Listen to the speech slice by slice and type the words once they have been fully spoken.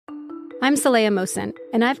I'm Saleha Mohsin,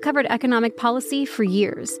 and I've covered economic policy for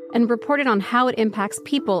years and reported on how it impacts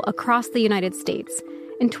people across the United States.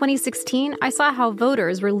 In 2016, I saw how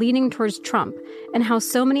voters were leaning towards Trump and how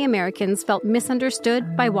so many Americans felt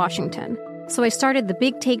misunderstood by Washington. So I started The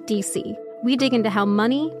Big Take DC. We dig into how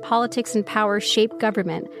money, politics, and power shape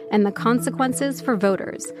government and the consequences for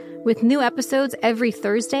voters. With new episodes every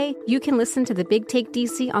Thursday, you can listen to The Big Take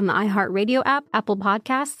DC on the iHeartRadio app, Apple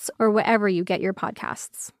Podcasts, or wherever you get your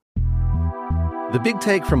podcasts. The Big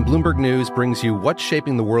Take from Bloomberg News brings you what's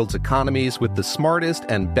shaping the world's economies with the smartest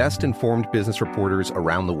and best-informed business reporters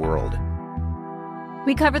around the world.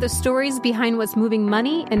 We cover the stories behind what's moving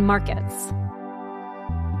money and markets,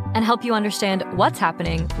 and help you understand what's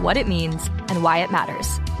happening, what it means, and why it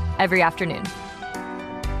matters every afternoon.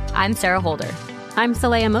 I'm Sarah Holder. I'm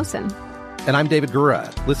Saleha Mohsin. And I'm David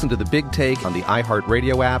Gura. Listen to The Big Take on the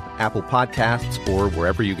iHeartRadio app, Apple Podcasts, or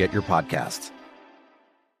wherever you get your podcasts.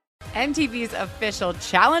 MTV's official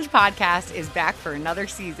Challenge podcast is back for another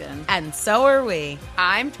season. And so are we.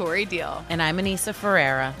 I'm Tori Deal. And I'm Anissa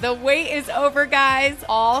Ferreira. The wait is over, guys.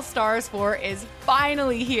 All Stars 4 is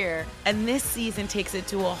finally here. And this season takes it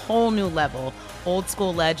to a whole new level. Old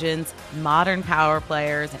school legends, modern power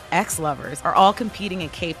players, and ex-lovers are all competing in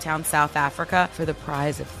Cape Town, South Africa for the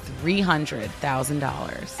prize of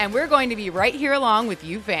 $300,000. And we're going to be right here along with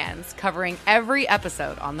you fans, covering every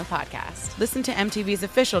episode on the podcast. Listen to MTV's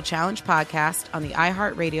official Challenge podcast on the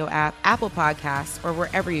iHeartRadio app, Apple Podcasts, or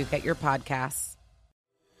wherever you get your podcasts.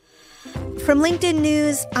 From LinkedIn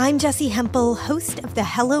News, I'm Jessie Hempel, host of the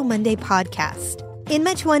Hello Monday podcast. In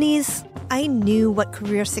my 20s, I knew what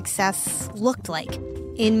career success looked like.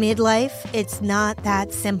 In midlife, it's not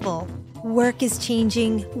that simple. Work is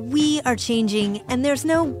changing, we are changing, and there's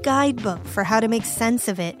no guidebook for how to make sense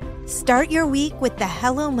of it. Start your week with the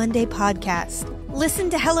Hello Monday podcast. Listen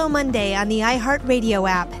to Hello Monday on the iHeartRadio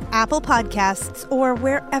app, Apple Podcasts, or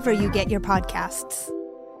wherever you get your podcasts.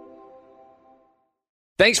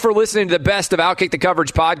 Thanks for listening to the best of Outkick the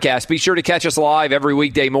Coverage podcast. Be sure to catch us live every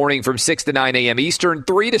weekday morning from 6 to 9 a.m. Eastern,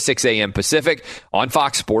 3 to 6 a.m. Pacific on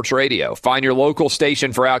Fox Sports Radio. Find your local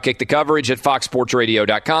station for Outkick the Coverage at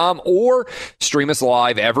foxsportsradio.com or stream us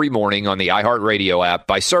live every morning on the iHeartRadio app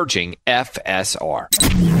by searching FSR.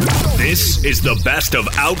 This is the best of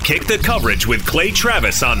Outkick the Coverage with Clay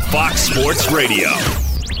Travis on Fox Sports Radio.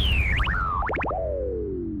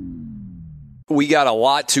 We got a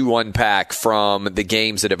lot to unpack from the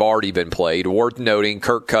games that have already been played. Worth noting,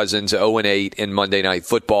 Kirk Cousins 0-8 in Monday Night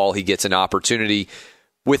Football. He gets an opportunity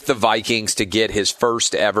with the Vikings to get his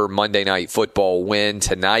first ever Monday Night Football win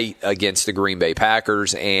tonight against the Green Bay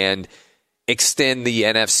Packers and extend the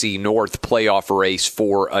NFC North playoff race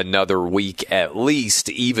for another week at least,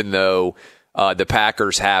 even though the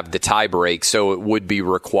Packers have the tiebreak. So it would be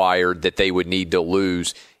required that they would need to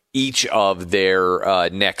lose each of their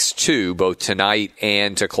next two, both tonight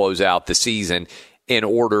and to close out the season, in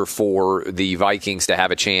order for the Vikings to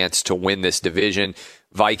have a chance to win this division.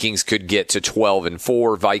 Vikings could get to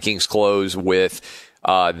 12-4. Vikings close with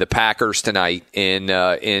the Packers tonight in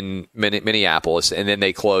Minneapolis, and then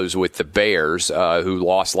they close with the Bears, who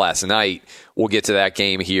lost last night. We'll get to that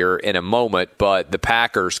game here in a moment, but the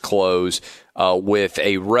Packers close with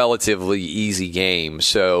a relatively easy game.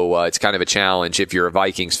 So it's kind of a challenge if you're a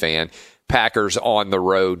Vikings fan. Packers on the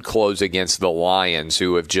road close against the Lions,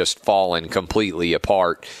 who have just fallen completely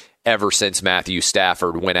apart ever since Matthew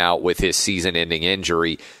Stafford went out with his season-ending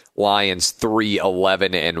injury. Lions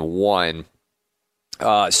 3-11-1.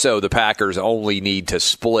 So the Packers only need to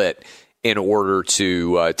split in order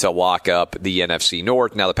to lock up the NFC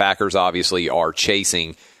North. Now, the Packers obviously are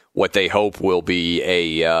chasing what they hope will be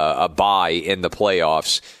a bye in the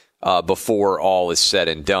playoffs before all is said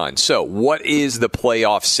and done. So what is the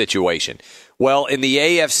playoff situation? Well, in the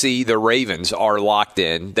AFC, the Ravens are locked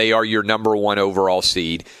in. They are your number one overall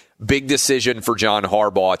seed. Big decision for John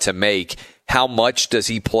Harbaugh to make. How much does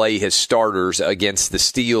he play his starters against the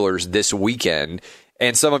Steelers this weekend?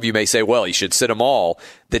 And some of you may say, well, you should sit them all.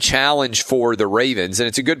 The challenge for the Ravens, and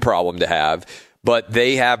it's a good problem to have, but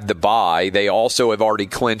they have the bye. They also have already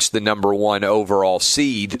clinched the number one overall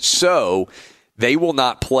seed, so they will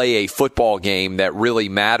not play a football game that really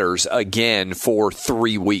matters again for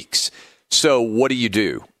 3 weeks. So what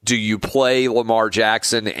do? Do you play Lamar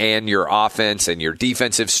Jackson and your offense and your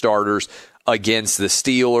defensive starters against the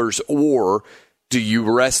Steelers, or do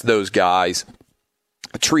you rest those guys,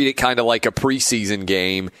 treat it kind of like a preseason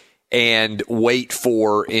game, and wait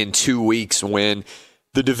for in 2 weeks when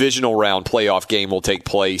the divisional round playoff game will take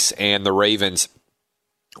place and the Ravens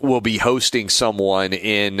will be hosting someone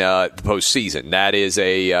in the postseason? That is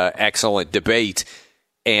a excellent debate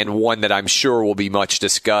and one that I'm sure will be much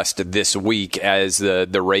discussed this week as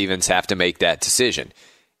the Ravens have to make that decision.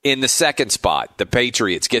 In the second spot, the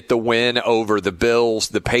Patriots get the win over the Bills.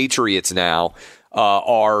 The Patriots now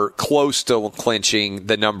are close to clinching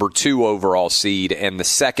the number 2 overall seed and the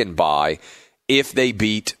second bye if they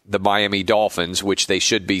beat the Miami Dolphins, which they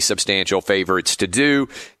should be substantial favorites to do,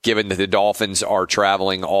 given that the Dolphins are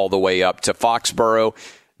traveling all the way up to Foxborough.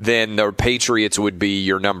 Then the Patriots would be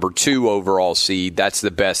your number 2 overall seed. That's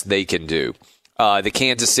the best they can do. The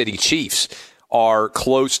Kansas City Chiefs are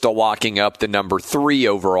close to locking up the number 3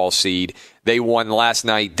 overall seed. They won last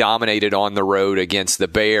night, dominated on the road against the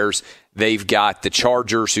Bears. They've got the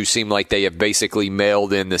Chargers, who seem like they have basically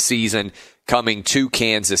mailed in the season, coming to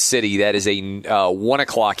Kansas City. That is a 1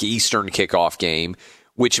 o'clock Eastern kickoff game,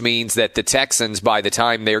 which means that the Texans, by the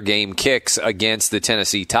time their game kicks against the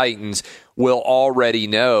Tennessee Titans, will already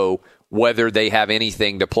know whether they have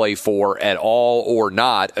anything to play for at all or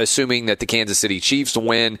not. Assuming that the Kansas City Chiefs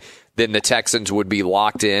win, then the Texans would be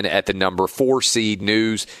locked in at the number 4 seed.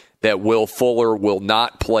 News that Will Fuller will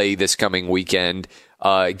not play this coming weekend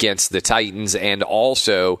against the Titans, and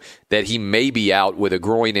also that he may be out with a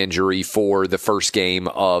groin injury for the first game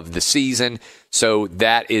of the season. So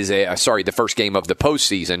that is the first game of the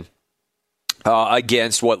postseason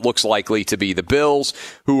against what looks likely to be the Bills,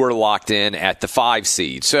 who are locked in at the 5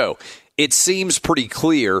 seed. So it seems pretty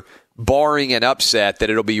clear, barring an upset, that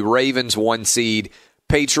it'll be Ravens 1 seed,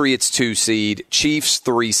 Patriots 2 seed, Chiefs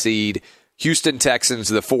 3 seed, Houston Texans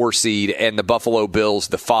the 4 seed, and the Buffalo Bills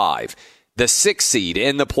the 5. The 6 seed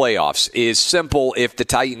in the playoffs is simple if the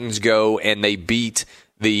Titans go and they beat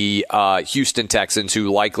the Houston Texans, who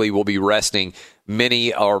likely will be resting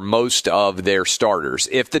many or most of their starters.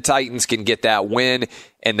 If the Titans can get that win,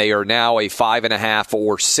 and they are now a 5.5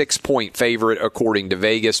 or 6 point favorite according to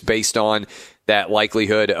Vegas based on that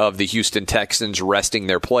likelihood of the Houston Texans resting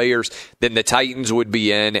their players, then the Titans would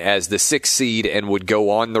be in as the 6th seed and would go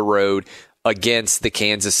on the road against the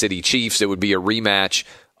Kansas City Chiefs. It would be a rematch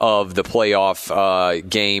of the playoff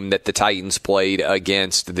game that the Titans played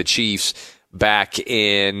against the Chiefs back 2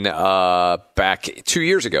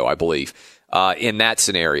 years ago, I believe, in that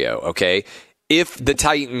scenario. Okay, if the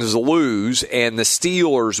Titans lose and the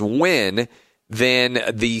Steelers win, then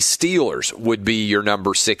the Steelers would be your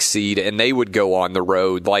number 6 seed, and they would go on the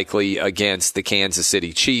road likely against the Kansas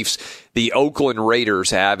City Chiefs. The Oakland Raiders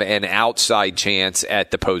have an outside chance at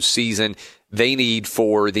the postseason. They need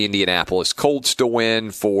for the Indianapolis Colts to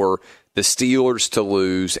win, for the Steelers to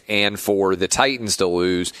lose, and for the Titans to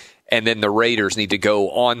lose. And then the Raiders need to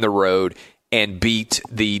go on the road and beat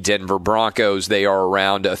the Denver Broncos. They are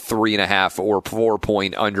around a 3.5 or 4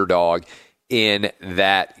 point underdog in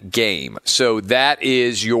that game. So that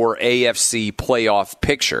is your AFC playoff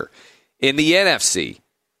picture. In the NFC,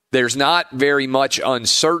 there's not very much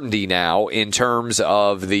uncertainty now in terms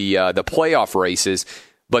of the playoff races,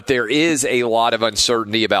 but there is a lot of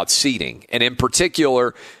uncertainty about seeding. And in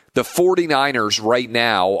particular, the 49ers right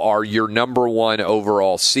now are your number 1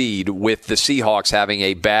 overall seed, with the Seahawks having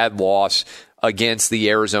a bad loss against the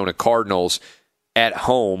Arizona Cardinals at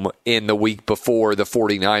home in the week before the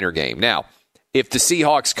 49er game. Now, if the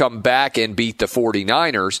Seahawks come back and beat the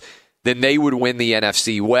 49ers, then they would win the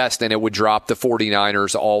NFC West, and it would drop the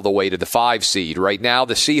 49ers all the way to the 5 seed. Right now,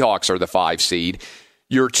 the Seahawks are the 5 seed.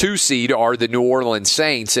 Your 2 seed are the New Orleans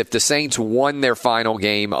Saints. If the Saints won their final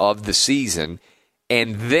game of the season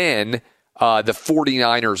and then the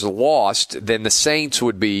 49ers lost, then the Saints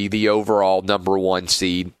would be the overall number 1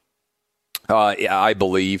 seed, I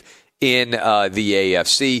believe, in the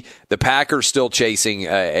AFC. The Packers still chasing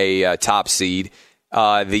a top seed.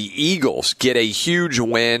 The Eagles get a huge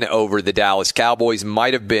win over the Dallas Cowboys.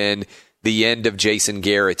 Might have been the end of Jason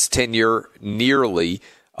Garrett's tenure, nearly,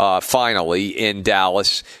 finally, in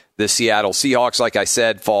Dallas. The Seattle Seahawks, like I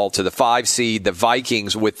said, fall to the 5 seed. The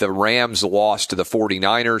Vikings, with the Rams loss to the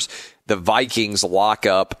 49ers, the Vikings lock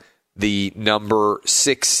up the number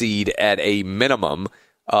 6 seed at a minimum.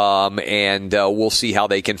 And we'll see how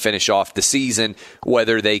they can finish off the season,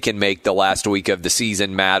 whether they can make the last week of the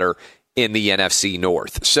season matter in the NFC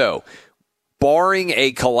North. So, barring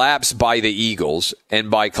a collapse by the Eagles,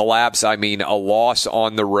 and by collapse I mean a loss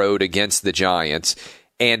on the road against the Giants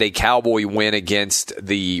and a Cowboy win against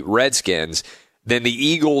the Redskins, then the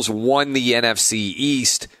Eagles won the NFC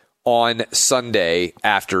East on Sunday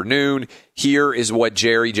afternoon. Here is what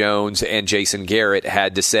Jerry Jones and Jason Garrett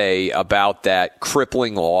had to say about that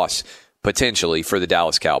crippling loss, potentially, for the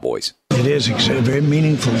Dallas Cowboys. It is a very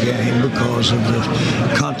meaningful game because of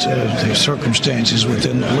the circumstances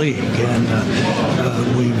within the league.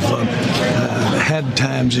 And we've had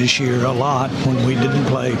times this year a lot when we didn't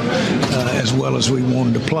play as well as we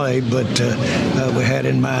wanted to play, but we had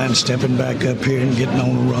in mind stepping back up here and getting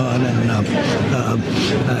on a run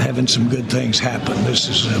and having some good things happen. This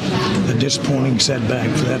is a disappointing setback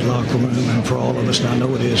for that locker room and for all of us, and I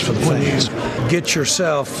know it is for the fans. Get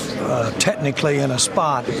yourself technically in a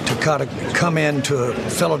spot to kind of come into a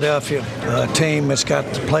Philadelphia team that's got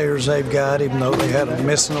the players they've got, even though they had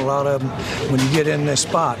missing a lot of them. When you get in this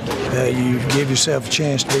spot, you give yourself a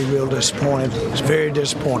chance to be real disappointed. It's very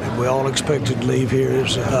disappointed. We all expected to leave here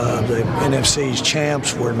as the NFC's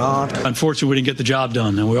champs. We're not. Unfortunately, we didn't get the job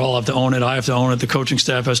done, and we all have to own it. I have to own it. The coaching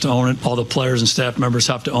staff has to own it. All the players and staff members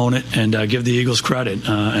have to own it and give the Eagles credit.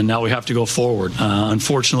 And now we have to go forward.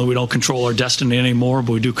 Unfortunately, we don't control our destiny anymore,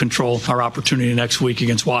 but we do control our opportunity next week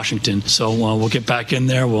against Washington. So we'll get back in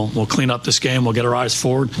there. We'll clean up this game. We'll get our eyes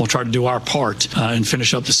forward. We'll try to do our part and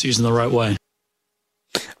finish up the season the right way.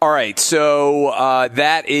 All right, so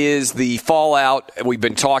that is the fallout we've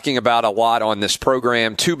been talking about a lot on this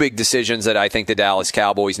program. Two big decisions that I think the Dallas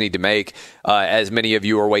Cowboys need to make, as many of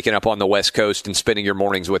you are waking up on the West Coast and spending your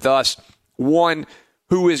mornings with us. One,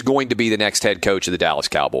 who is going to be the next head coach of the Dallas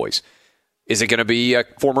Cowboys? Is it going to be a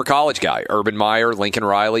former college guy, Urban Meyer, Lincoln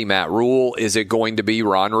Riley, Matt Rule? Is it going to be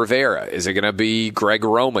Ron Rivera? Is it going to be Greg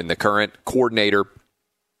Roman, the current coordinator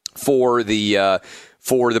for the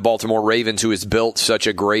Baltimore Ravens, who has built such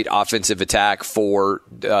a great offensive attack for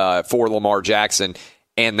Lamar Jackson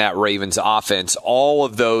and that Ravens offense? All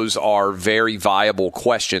of those are very viable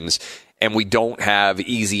questions, and we don't have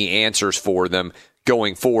easy answers for them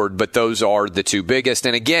going forward, but those are the two biggest.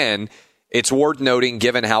 And again, it's worth noting,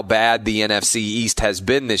 given how bad the NFC East has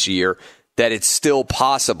been this year, that it's still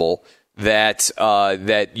possible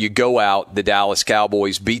that you go out, the Dallas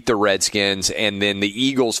Cowboys beat the Redskins, and then the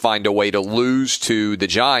Eagles find a way to lose to the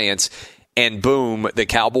Giants, and boom, the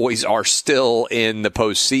Cowboys are still in the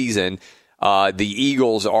postseason. The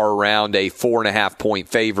Eagles are around a 4.5-point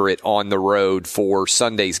favorite on the road for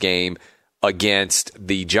Sunday's game against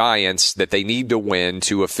the Giants that they need to win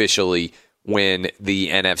to officially win the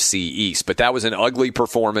NFC East. But that was an ugly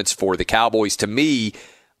performance for the Cowboys. To me,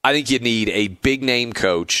 I think you need a big-name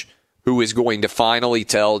coach who is going to finally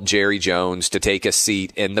tell Jerry Jones to take a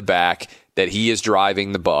seat in the back, that he is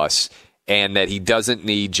driving the bus, and that he doesn't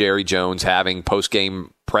need Jerry Jones having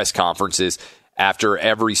post-game press conferences after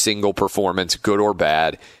every single performance, good or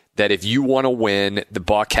bad, that if you want to win, the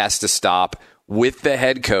buck has to stop with the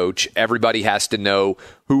head coach. Everybody has to know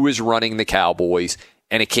who is running the Cowboys,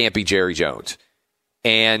 and it can't be Jerry Jones.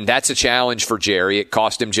 And that's a challenge for Jerry. It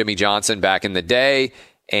cost him Jimmy Johnson back in the day,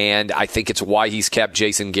 and I think it's why he's kept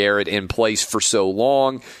Jason Garrett in place for so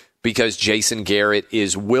long, because Jason Garrett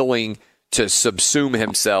is willing to subsume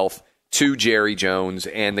himself to Jerry Jones,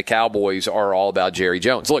 and the Cowboys are all about Jerry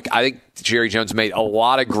Jones. Look, I think Jerry Jones made a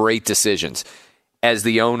lot of great decisions as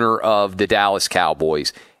the owner of the Dallas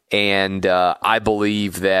Cowboys, and I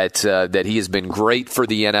believe that he has been great for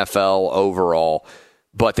the NFL overall.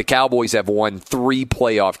 But the Cowboys have won 3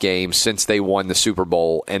 playoff games since they won the Super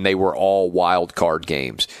Bowl, and they were all wild card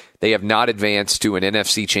games. They have not advanced to an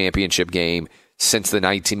NFC championship game since the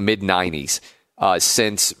mid-90s,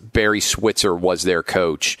 since Barry Switzer was their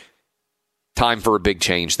coach. Time for a big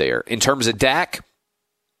change there. In terms of Dak,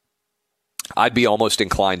 I'd be almost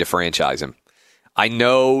inclined to franchise him. I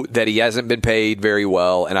know that he hasn't been paid very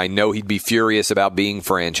well, and I know he'd be furious about being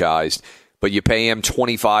franchised, but you pay him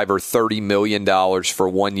 $25 or $30 million for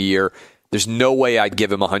 1 year. There's no way I'd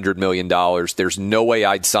give him $100 million. There's no way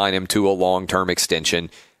I'd sign him to a long-term extension.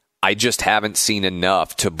 I just haven't seen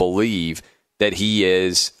enough to believe that he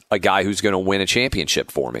is a guy who's going to win a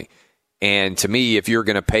championship for me. And to me, if you're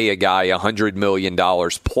going to pay a guy $100 million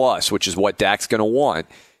plus, which is what Dak's going to want,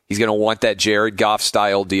 he's going to want that Jared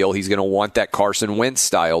Goff-style deal. He's going to want that Carson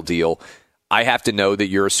Wentz-style deal. I have to know that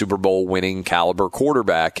you're a Super Bowl winning caliber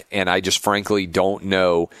quarterback, and I just frankly don't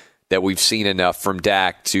know that we've seen enough from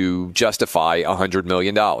Dak to justify $100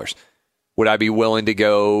 million. Would I be willing to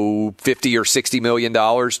go $50 or $60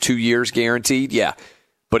 million, 2 years guaranteed? Yeah.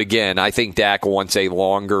 But again, I think Dak wants a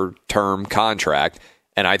longer-term contract,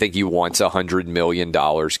 and I think he wants $100 million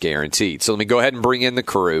guaranteed. So let me go ahead and bring in the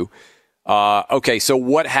crew. Okay, so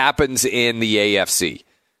what happens in the AFC?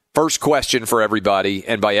 First question for everybody,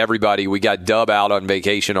 and by everybody, we got Dub out on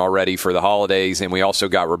vacation already for the holidays, and we also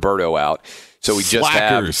got Roberto out. So we just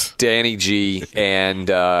have Danny G and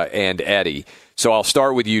Eddie. So I'll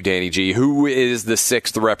start with you, Danny G. Who is the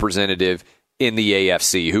 6th representative in the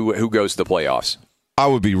AFC? Who goes to the playoffs? I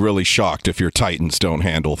would be really shocked if your Titans don't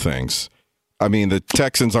handle things. I mean, the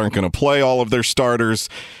Texans aren't going to play all of their starters.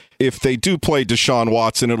 if they do play Deshaun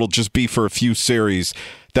Watson, it'll just be for a few series.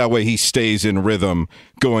 That way he stays in rhythm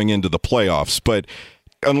going into the playoffs. But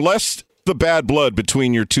unless the bad blood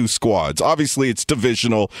between your two squads, obviously it's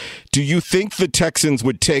divisional, do you think the Texans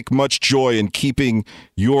would take much joy in keeping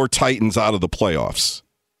your Titans out of the playoffs?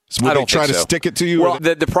 Would they try to stick it to you? Well,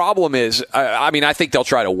 the problem is, I think they'll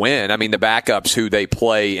try to win. I mean, the backups who they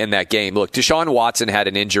play in that game. Look, Deshaun Watson had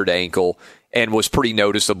an injured ankle and was pretty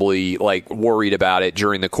noticeably worried about it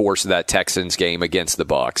during the course of that Texans game against the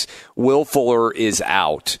Bucs. Will Fuller is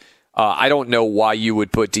out. I don't know why you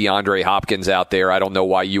would put DeAndre Hopkins out there. I don't know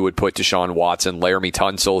why you would put Deshaun Watson, Laramie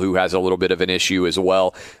Tunsil, who has a little bit of an issue as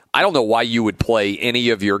well. I don't know why you would play any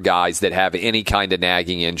of your guys that have any kind of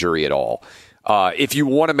nagging injury at all. If you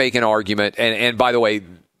want to make an argument, and by the way,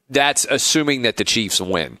 that's assuming that the Chiefs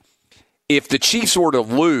win. If the Chiefs were to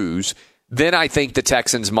lose, then I think the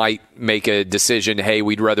Texans might make a decision, hey,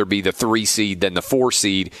 we'd rather be the 3 seed than the 4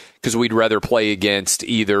 seed because we'd rather play against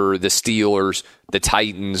either the Steelers, the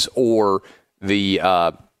Titans, or the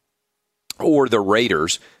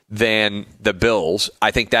Raiders than the Bills.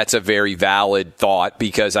 I think that's a very valid thought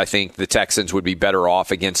because I think the Texans would be better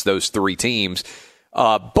off against those 3 teams.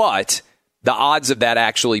 But the odds of that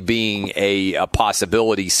actually being a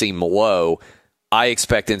possibility seem low. I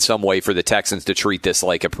expect in some way for the Texans to treat this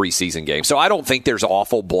like a preseason game. So I don't think there's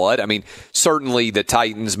awful blood. I mean, certainly the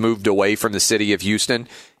Titans moved away from the city of Houston,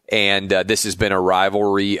 and this has been a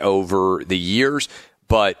rivalry over the years.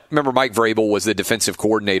 But remember, Mike Vrabel was the defensive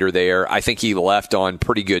coordinator there. I think he left on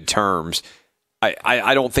pretty good terms.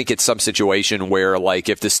 I don't think it's some situation where,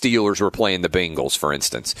 if the Steelers were playing the Bengals, for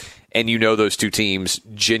instance, and those two teams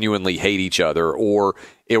genuinely hate each other, or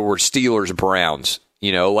it were Steelers-Browns,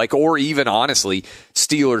 or even, honestly,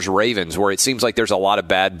 Steelers-Ravens, where it seems like there's a lot of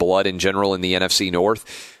bad blood in general in the NFC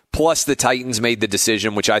North. Plus, the Titans made the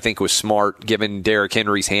decision, which I think was smart, given Derrick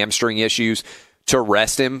Henry's hamstring issues, to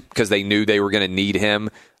rest him because they knew they were going to need him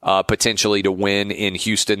potentially to win in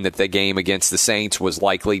Houston, that the game against the Saints was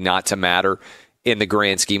likely not to matter in the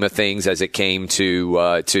grand scheme of things as it came to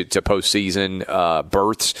postseason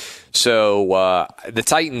berths. So the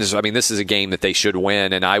Titans, this is a game that they should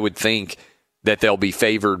win, and I would think that they'll be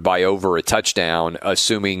favored by over a touchdown,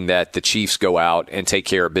 assuming that the Chiefs go out and take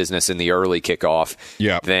care of business in the early kickoff.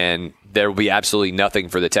 Yeah. Then there will be absolutely nothing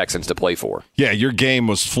for the Texans to play for. Yeah, your game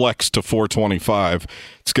was flexed to 425.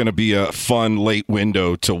 It's going to be a fun late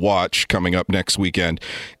window to watch coming up next weekend.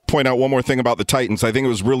 Point out one more thing about the Titans. I think it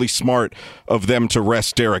was really smart of them to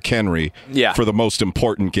rest Derrick Henry for the most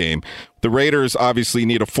important game. The Raiders obviously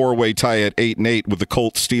need a 4-way tie at 8-8 with the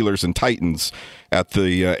Colts, Steelers, and Titans at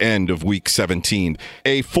the end of Week 17.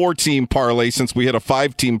 A 4-team parlay, since we had a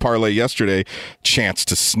 5-team parlay yesterday, chance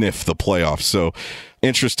to sniff the playoffs. So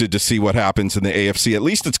interested to see what happens in the AFC. At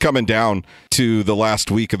least it's coming down to the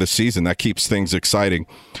last week of the season. That keeps things exciting.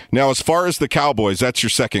 Now, as far as the Cowboys, that's your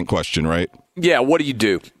second question, right? Yeah, what do you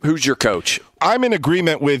do? Who's your coach? I'm in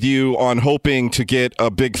agreement with you on hoping to get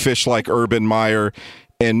a big fish like Urban Meyer,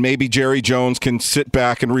 and maybe Jerry Jones can sit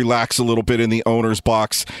back and relax a little bit in the owner's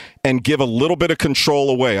box and give a little bit of control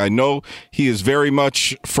away. I know he is very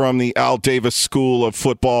much from the Al Davis school of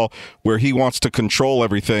football where he wants to control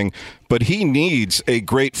everything, but he needs a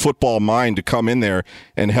great football mind to come in there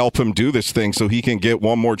and help him do this thing so he can get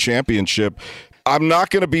one more championship. I'm not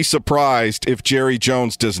going to be surprised if Jerry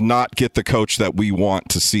Jones does not get the coach that we want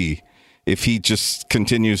to see, if he just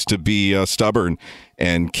continues to be stubborn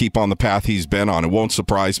and keep on the path he's been on. It won't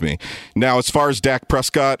surprise me. Now, as far as Dak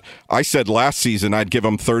Prescott, I said last season I'd give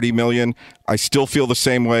him $30 million. I still feel the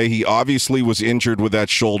same way. He obviously was injured with that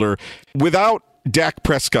shoulder. Without Dak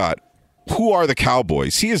Prescott, who are the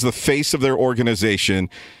Cowboys? He is the face of their organization.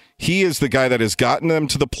 He is the guy that has gotten them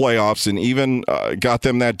to the playoffs and even got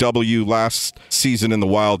them that W last season in the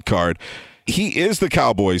wild card. He is the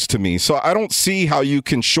Cowboys to me, so I don't see how you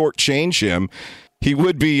can shortchange him. He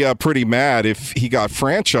would be pretty mad if he got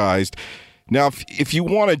franchised. Now, if you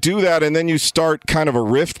want to do that and then you start kind of a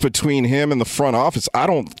rift between him and the front office, I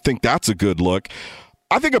don't think that's a good look.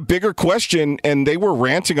 I think a bigger question, and they were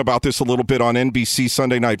ranting about this a little bit on NBC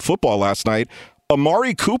Sunday Night Football last night,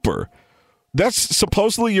 Amari Cooper. That's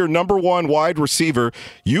supposedly your number one wide receiver.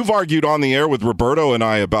 You've argued on the air with Roberto and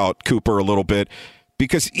I about Cooper a little bit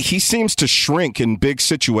because he seems to shrink in big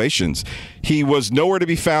situations. He was nowhere to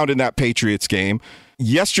be found in that Patriots game.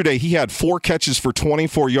 Yesterday, he had 4 catches for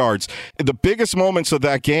 24 yards. In the biggest moments of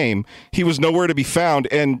that game, he was nowhere to be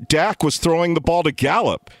found, and Dak was throwing the ball to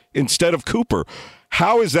Gallup instead of Cooper.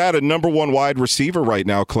 How is that a number one wide receiver right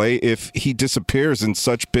now, Clay, if he disappears in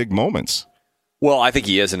such big moments? Well, I think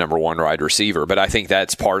he is a number one wide receiver, but I think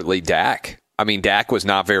that's partly Dak. I mean, Dak was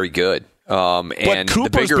not very good But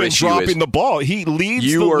Cooper's been dropping the ball. He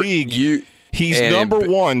leads the league. He's number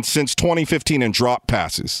one since 2015 in drop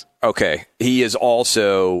passes. Okay. He is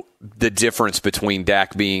also the difference between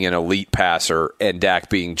Dak being an elite passer and Dak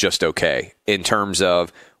being just okay in terms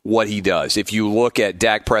of what he does. If you look at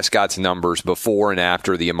Dak Prescott's numbers before and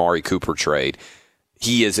after the Amari Cooper trade,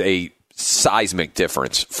 he is a seismic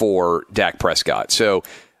difference for Dak Prescott. So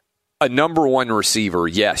a number one receiver,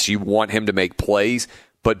 yes, you want him to make plays,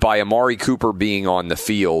 but by Amari Cooper being on the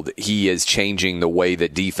field, he is changing the way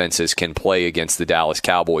that defenses can play against the Dallas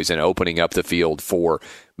Cowboys and opening up the field for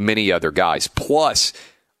many other guys. Plus,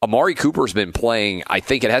 Amari Cooper's been playing, I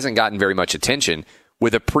think it hasn't gotten very much attention,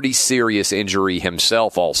 with a pretty serious injury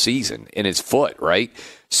himself all season in his foot, right?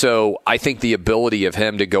 So I think the ability of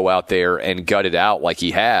him to go out there and gut it out like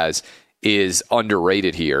he has is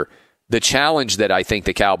underrated here. The challenge that I think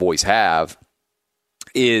the Cowboys have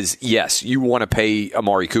is, yes, you want to pay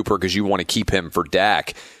Amari Cooper because you want to keep him for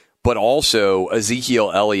Dak, but also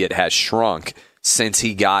Ezekiel Elliott has shrunk since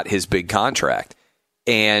he got his big contract.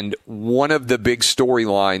 And one of the big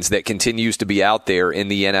storylines that continues to be out there in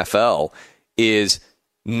the NFL is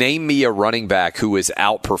name me a running back who has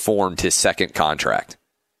outperformed his second contract.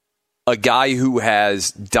 A guy who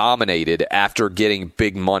has dominated after getting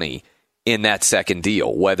big money in that second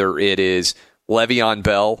deal, whether it is Le'Veon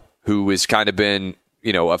Bell, who has kind of been,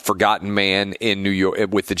 a forgotten man in New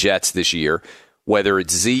York with the Jets this year, whether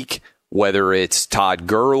it's Zeke, whether it's Todd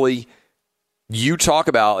Gurley. You talk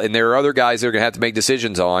about, and there are other guys that are going to have to make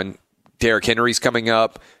decisions on. Derrick Henry's coming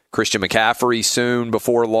up, Christian McCaffrey soon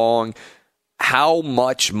before long. How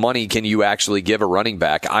much money can you actually give a running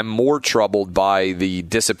back? I'm more troubled by the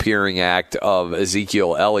disappearing act of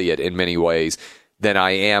Ezekiel Elliott in many ways than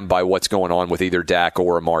I am by what's going on with either Dak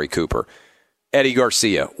or Amari Cooper. Eddie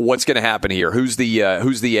Garcia, what's going to happen here? Who's the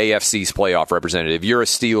AFC's playoff representative? You're a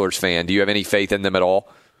Steelers fan. Do you have any faith in them at all?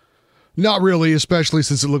 Not really, especially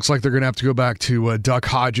since it looks like they're going to have to go back to Duck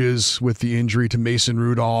Hodges with the injury to Mason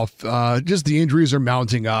Rudolph. Just the injuries are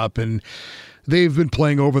mounting up, and they've been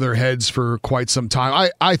playing over their heads for quite some time.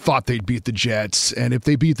 I thought they'd beat the Jets, and if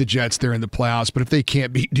they beat the Jets, they're in the playoffs. But if they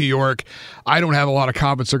can't beat New York, I don't have a lot of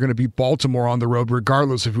confidence they're going to beat Baltimore on the road,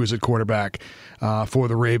 regardless of who's at quarterback for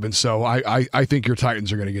the Ravens. So I think your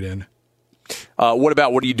Titans are going to get in. What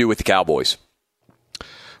do you do with the Cowboys?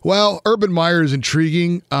 Well, Urban Meyer is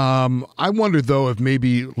intriguing. I wonder, though, if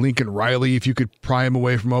maybe Lincoln Riley, if you could pry him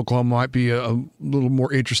away from Oklahoma, might be a little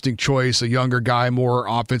more interesting choice, a younger guy, more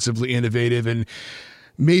offensively innovative, and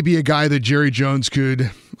maybe a guy that Jerry Jones could,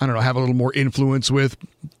 have a little more influence with,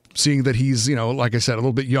 seeing that he's, like I said, a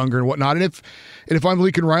little bit younger and whatnot. And if I'm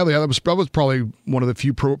Lincoln Riley, that was probably one of the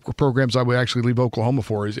few programs I would actually leave Oklahoma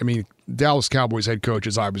for. Dallas Cowboys head coach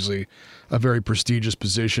is obviously a very prestigious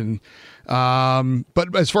position.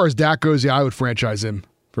 But as far as Dak goes, I would franchise him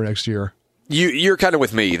for next year. You're kind of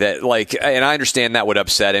with me that, and I understand that would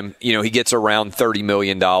upset him. He gets around $30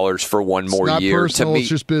 million for one more year. It's not personal, it's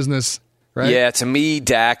just business. Right? Yeah, to me,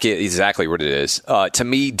 Dak is exactly what it is. To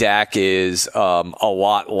me, Dak is a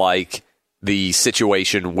lot like the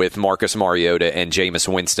situation with Marcus Mariota and Jameis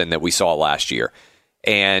Winston that we saw last year.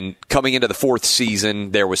 And coming into the fourth season,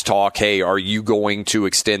 there was talk, hey, are you going to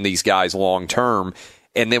extend these guys long term?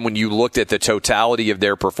 And then when you looked at the totality of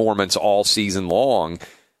their performance all season long,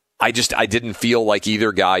 I didn't feel like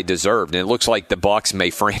either guy deserved. And it looks like the Bucs may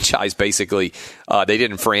franchise basically. They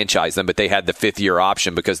didn't franchise them, but they had the fifth-year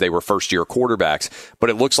option because they were first-year quarterbacks. But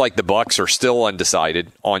it looks like the Bucs are still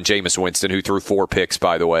undecided on Jameis Winston, who threw 4 picks,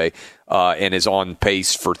 by the way, and is on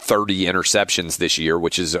pace for 30 interceptions this year,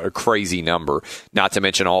 which is a crazy number, not to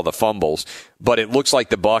mention all the fumbles. But it looks like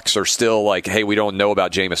the Bucs are still like, hey, we don't know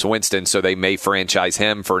about Jameis Winston, so they may franchise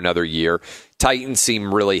him for another year. Titans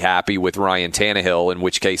seem really happy with Ryan Tannehill, in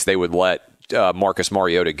which case they would let Marcus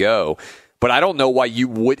Mariota go. But I don't know why you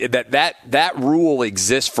would. That rule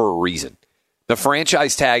exists for a reason. The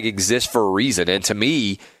franchise tag exists for a reason. And to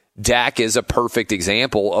me, Dak is a perfect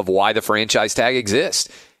example of why the franchise tag exists.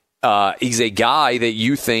 He's a guy that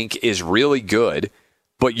you think is really good,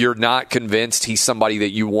 but you're not convinced he's somebody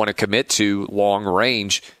that you want to commit to long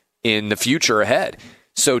range in the future ahead.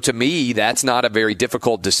 So to me, that's not a very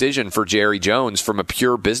difficult decision for Jerry Jones from a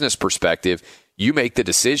pure business perspective. You make the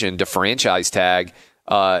decision to franchise tag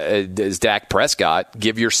as Dak Prescott.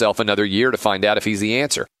 Give yourself another year to find out if he's the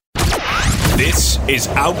answer. This is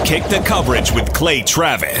Outkick the Coverage with Clay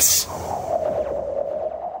Travis.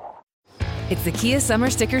 It's the Kia Summer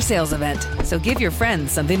Sticker Sales Event, so give your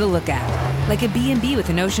friends something to look at, like a B&B with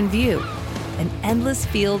an ocean view, an endless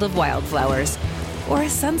field of wildflowers, or a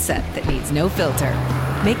sunset that needs no filter.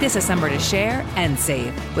 Make this a summer to share and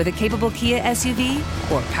save with a capable Kia SUV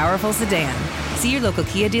or powerful sedan. See your local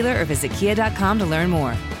Kia dealer or visit kia.com to learn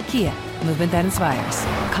more. Kia, movement that inspires.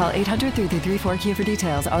 Call 800-3334-KIA for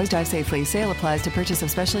details. Always drive safely. Sale applies to purchase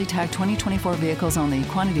of specially tagged 2024 vehicles only.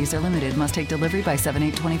 Quantities are limited. Must take delivery by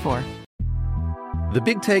 7/8/24. The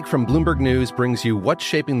Big Take from Bloomberg News brings you what's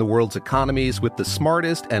shaping the world's economies with the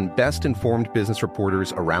smartest and best-informed business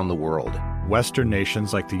reporters around the world. Western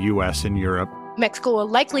nations like the U.S. and Europe. Mexico will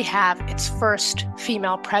likely have its first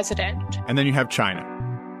female president. And then you have China.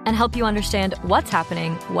 And help you understand what's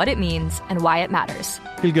happening, what it means, and why it matters.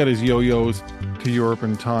 He'll get his yo-yos to Europe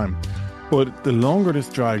in time. But the longer this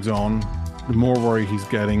drags on, the more worry he's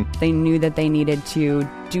getting. They knew that they needed to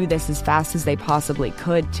do this as fast as they possibly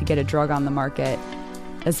could to get a drug on the market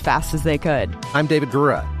as fast as they could. I'm David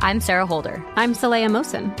Gura. I'm Sarah Holder. I'm Saleha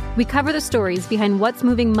Mohsin. We cover the stories behind what's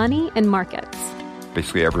moving money and markets.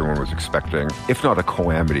 Basically, everyone was expecting, if not a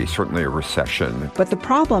calamity, certainly a recession. But the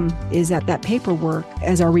problem is that paperwork,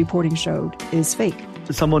 as our reporting showed, is fake.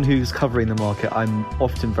 As someone who's covering the market, I'm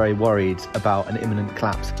often very worried about an imminent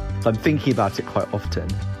collapse. So I'm thinking about it quite often.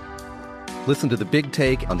 Listen to The Big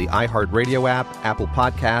Take on the iHeartRadio app, Apple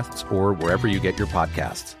Podcasts, or wherever you get your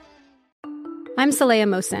podcasts. I'm Saleha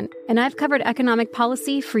Mohsin, and I've covered economic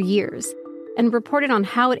policy for years and reported on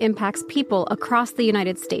how it impacts people across the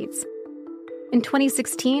United States. In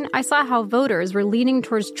 2016, I saw how voters were leaning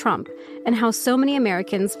towards Trump and how so many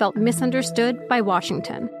Americans felt misunderstood by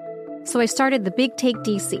Washington. So I started The Big Take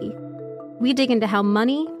DC. We dig into how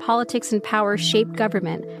money, politics, and power shape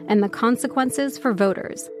government and the consequences for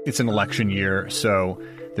voters. It's an election year, so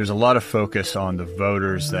there's a lot of focus on the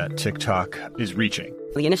voters that TikTok is reaching.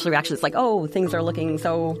 The initial reaction is like, oh, things are looking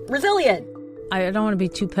so resilient. I don't want to be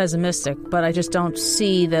too pessimistic, but I just don't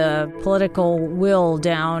see the political will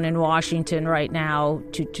down in Washington right now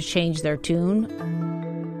to change their tune.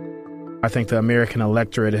 I think the American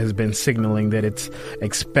electorate has been signaling that it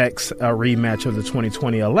expects a rematch of the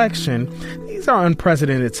 2020 election. These are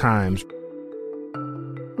unprecedented times.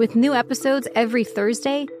 With new episodes every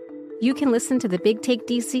Thursday, you can listen to The Big Take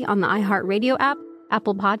DC on the iHeartRadio app,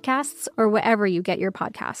 Apple Podcasts, or wherever you get your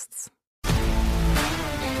podcasts.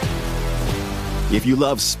 If you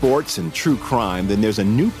love sports and true crime, then there's a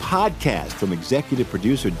new podcast from executive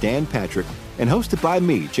producer Dan Patrick and hosted by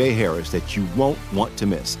me, Jay Harris, that you won't want to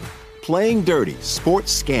miss. Playing Dirty: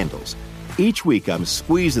 Sports Scandals. Each week, I'm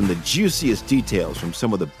squeezing the juiciest details from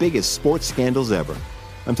some of the biggest sports scandals ever.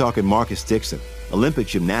 I'm talking Marcus Dixon, Olympic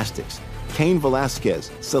gymnastics, Cain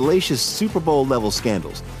Velasquez, salacious Super Bowl-level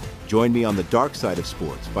scandals. Join me on the dark side of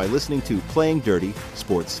sports by listening to Playing Dirty: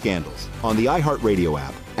 Sports Scandals on the iHeartRadio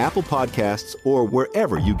app, Apple Podcasts, or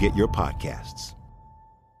wherever you get your podcasts.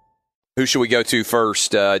 Who should we go to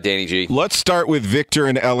first, Danny G? Let's start with Victor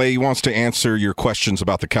in L.A. He wants to answer your questions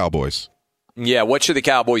about the Cowboys. Yeah, what should the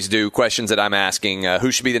Cowboys do? Questions that I'm asking. Who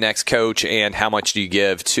should be the next coach, and how much do you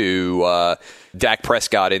give to Dak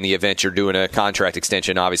Prescott in the event you're doing a contract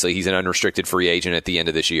extension? Obviously, he's an unrestricted free agent at the end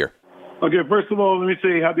of this year. Okay, first of all, let me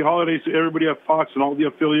say happy holidays to everybody at Fox and all the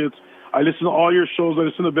affiliates. I listen to all your shows. I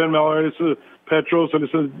listen to Ben Maller. I listen to Petros. I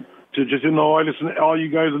listen to Just You Know. I listen to all you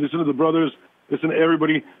guys. I listen to the brothers. Listen to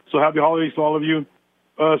everybody. So happy holidays to all of you.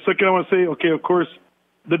 Second, I want to say, okay, of course,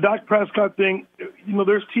 the Dak Prescott thing, you know,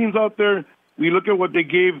 there's teams out there. We look at what they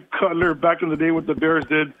gave Cutler back in the day, what the Bears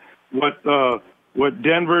did, what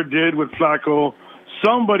Denver did with Flacco.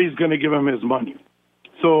 Somebody's going to give him his money.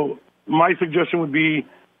 So my suggestion would be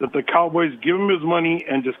that the Cowboys give him his money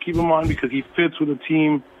and just keep him on because he fits with the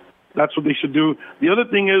team. That's what they should do. The other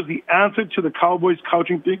thing is the answer to the Cowboys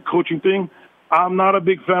coaching thing. I'm not a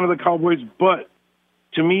big fan of the Cowboys, but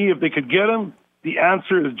to me, if they could get him, the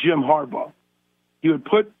answer is Jim Harbaugh. He would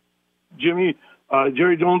put Jerry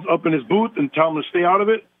Jones up in his booth and tell him to stay out of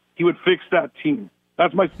it. He would fix that team.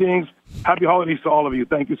 That's my things. Happy holidays to all of you.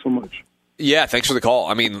 Thank you so much. Yeah, thanks for the call.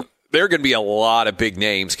 I mean, there are going to be a lot of big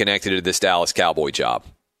names connected to this Dallas Cowboy job.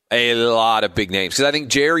 A lot of big names. Because I think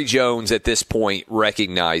Jerry Jones at this point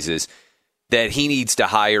recognizes that he needs to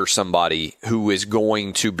hire somebody who is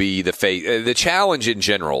going to be the face. The challenge in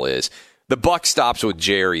general is the buck stops with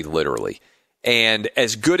Jerry, literally. And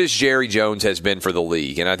as good as Jerry Jones has been for the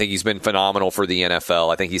league, and I think he's been phenomenal for the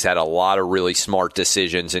NFL, I think he's had a lot of really smart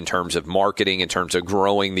decisions in terms of marketing, in terms of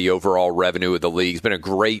growing the overall revenue of the league. He's been a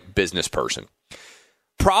great business person.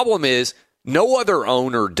 Problem is, no other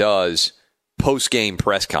owner does post-game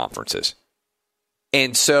press conferences.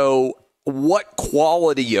 And so what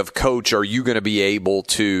quality of coach are you going to be able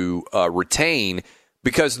to retain?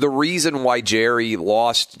 Because the reason why Jerry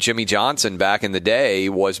lost Jimmy Johnson back in the day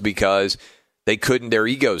was because Their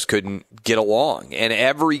egos couldn't get along. And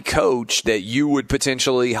every coach that you would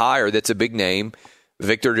potentially hire that's a big name,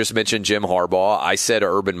 Victor just mentioned Jim Harbaugh. I said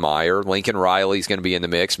Urban Meyer. Lincoln Riley's going to be in the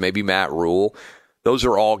mix. Maybe Matt Rule. Those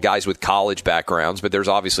are all guys with college backgrounds, but there's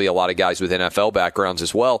obviously a lot of guys with NFL backgrounds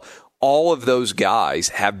as well. All of those guys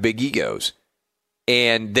have big egos,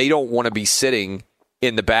 and they don't want to be sitting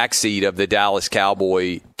in the backseat of the Dallas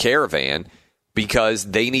Cowboy caravan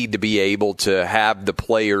because they need to be able to have the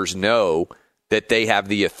players know that they have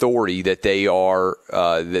the authority, that they are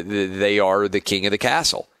the king of the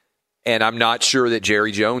castle. And I'm not sure that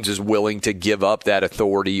Jerry Jones is willing to give up that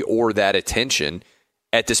authority or that attention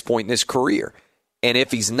at this point in his career. And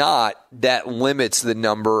if he's not, that limits the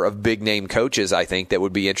number of big-name coaches, I think, that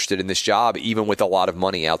would be interested in this job, even with a lot of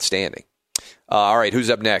money outstanding. All right, who's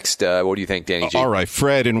up next? What do you think, Danny G? All right,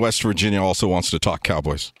 Fred in West Virginia also wants to talk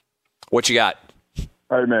Cowboys. What you got?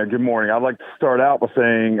 Hey, man, good morning. I'd like to start out by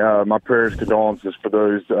saying my prayers, condolences for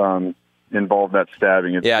those involved in that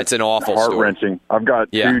stabbing. It's an awful heart-wrenching. story. I've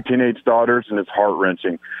got two teenage daughters, and it's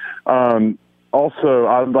heart-wrenching. Also,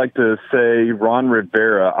 I'd like to say Ron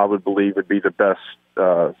Rivera, I would believe, would be the best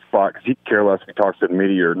spot because he'd care less if he talks to the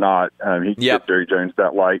media or not. He can get Jerry Jones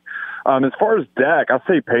that light. As far as Dak, I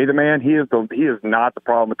say pay the man. He is not the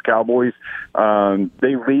problem with the Cowboys.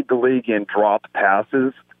 They lead the league in dropped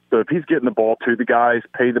passes. So if he's getting the ball to the guys,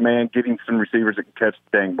 pay the man, get him some receivers that can catch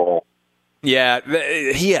the dang ball. Yeah,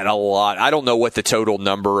 he had a lot. I don't know what the total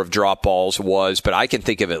number of drop balls was, but I can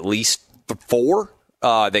think of at least 4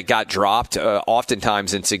 that got dropped,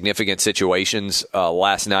 oftentimes in significant situations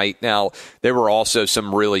last night. Now, there were also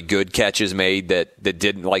some really good catches made that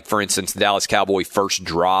didn't, like, for instance, the Dallas Cowboy first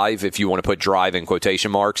drive, if you want to put drive in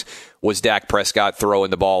quotation marks, was Dak Prescott throwing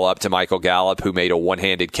the ball up to Michael Gallup, who made a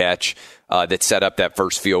one-handed catch that set up that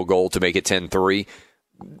first field goal to make it 10-3.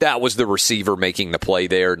 That was the receiver making the play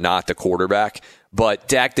there, not the quarterback. But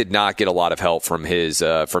Dak did not get a lot of help from his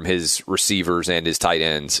receivers and his tight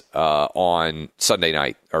ends on Sunday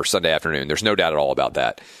night or Sunday afternoon. There's no doubt at all about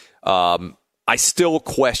that. I still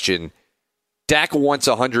question Dak wants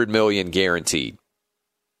 $100 million guaranteed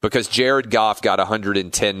because Jared Goff got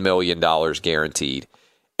 $110 million guaranteed.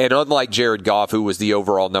 And unlike Jared Goff, who was the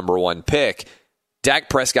overall number 1 pick, Dak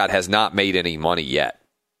Prescott has not made any money yet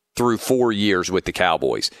through 4 years with the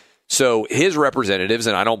Cowboys. So his representatives,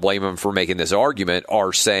 and I don't blame him for making this argument,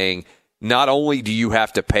 are saying not only do you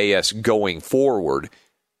have to pay us going forward,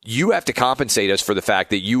 you have to compensate us for the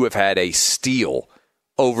fact that you have had a steal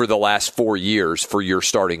over the last 4 years for your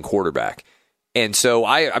starting quarterback. And so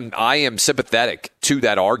I am sympathetic to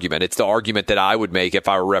that argument. It's the argument that I would make if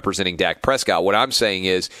I were representing Dak Prescott. What I'm saying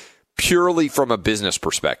is, purely from a business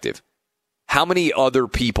perspective, how many other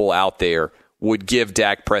people out there would give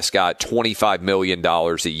Dak Prescott $25 million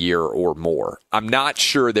a year or more? I'm not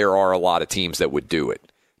sure there are a lot of teams that would do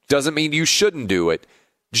it. Doesn't mean you shouldn't do it.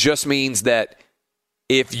 Just means that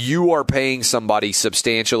if you are paying somebody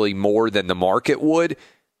substantially more than the market would,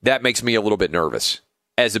 that makes me a little bit nervous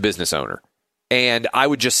as a business owner. And I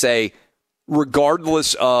would just say,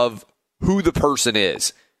 regardless of who the person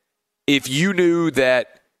is, if you knew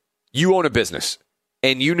that you own a business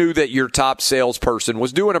and you knew that your top salesperson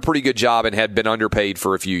was doing a pretty good job and had been underpaid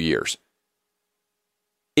for a few years,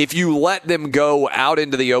 if you let them go out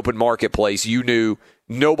into the open marketplace, you knew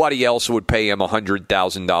nobody else would pay him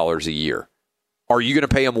 $100,000 a year. Are you going to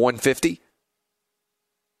pay him $150,000?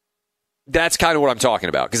 That's kind of what I'm talking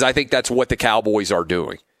about, because I think that's what the Cowboys are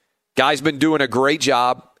doing. Guy's been doing a great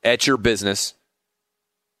job at your business,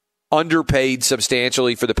 underpaid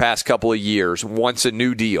substantially for the past couple of years, wants a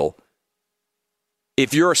new deal.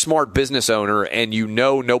 If you're a smart business owner and you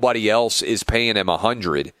know nobody else is paying him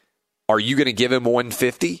 $100,000, are you going to give him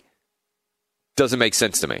 $150,000? Doesn't make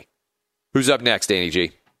sense to me. Who's up next, Danny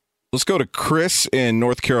G? Let's go to Chris in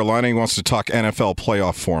North Carolina. He wants to talk NFL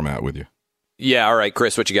playoff format with you. Yeah, all right,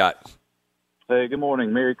 Chris, what you got? Hey, good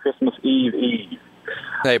morning. Merry Christmas Eve.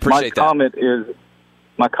 Hey, appreciate that.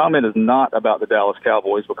 My comment is not about the Dallas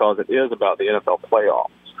Cowboys because it is about the NFL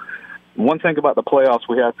playoffs. One thing about the playoffs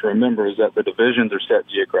we have to remember is that the divisions are set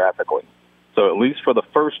geographically. So at least for the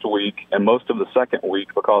first week and most of the second week,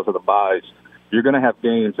 because of the byes, you're going to have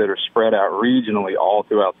games that are spread out regionally all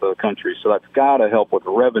throughout the country. So that's got to help with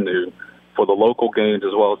revenue for the local games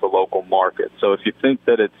as well as the local market. So if you think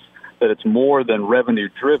that it's more than revenue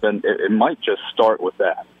driven, it might just start with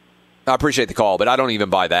that. I appreciate the call, but I don't even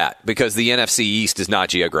buy that because the NFC East is not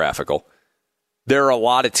geographical. There are a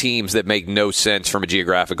lot of teams that make no sense from a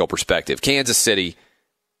geographical perspective. Kansas City,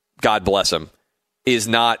 God bless them, is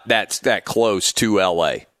not that close to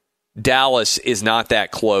L.A. Dallas is not that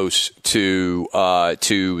close to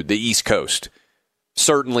the East Coast.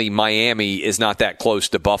 certainly Miami is not that close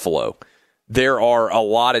to Buffalo. There are a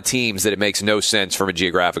lot of teams that it makes no sense from a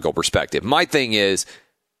geographical perspective. My thing is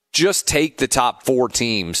just take the top 4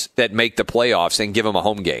 teams that make the playoffs and give them a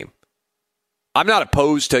home game. I'm not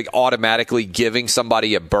opposed to automatically giving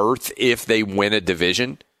somebody a berth if they win a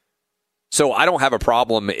division. So I don't have a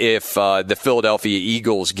problem if the Philadelphia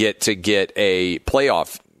Eagles get a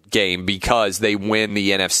playoff game because they win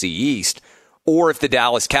the NFC East, or if the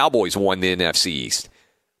Dallas Cowboys won the NFC East.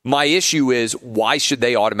 My issue is, why should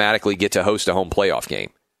they automatically get to host a home playoff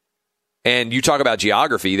game? And you talk about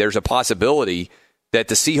geography, there's a possibility that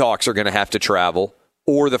the Seahawks are going to have to travel,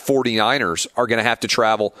 or the 49ers are going to have to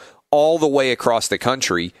travel all the way across the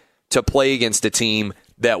country to play against a team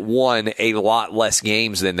that won a lot less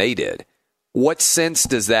games than they did. What sense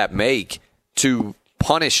does that make to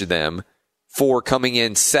punish them for coming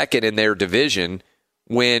in second in their division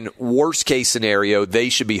when, worst case scenario, they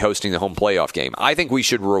should be hosting the home playoff game? I think we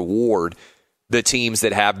should reward the teams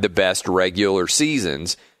that have the best regular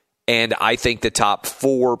seasons, and I think the top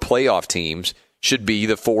 4 playoff teams should be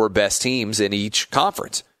the 4 best teams in each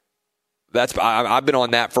conference. I've been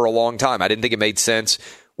on that for a long time. I didn't think it made sense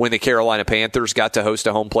when the Carolina Panthers got to host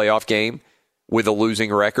a home playoff game with a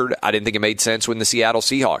losing record. I didn't think it made sense when the Seattle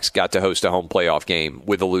Seahawks got to host a home playoff game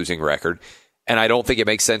with a losing record. And I don't think it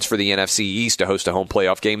makes sense for the NFC East to host a home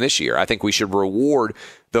playoff game this year. I think we should reward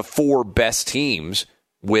the 4 best teams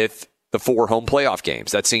with the 4 home playoff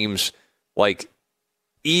games. That seems like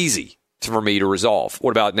easy for me to resolve.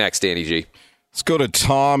 What about next, Danny G? Let's go to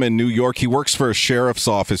Tom in New York. He works for a sheriff's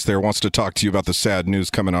office there, wants to talk to you about the sad news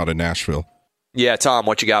coming out of Nashville. Yeah, Tom,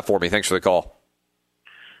 what you got for me? Thanks for the call.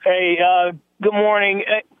 Hey, good morning.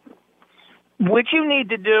 What you need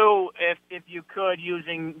to do, if you could,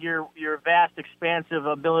 using your vast, expansive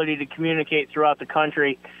ability to communicate throughout the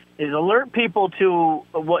country, is alert people to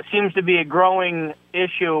what seems to be a growing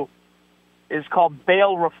issue. Is called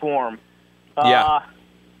bail reform. Yeah.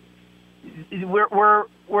 We're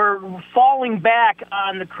falling back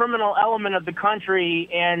on the criminal element of the country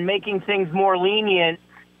and making things more lenient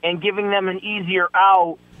and giving them an easier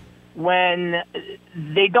out when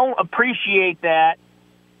they don't appreciate that.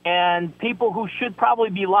 And people who should probably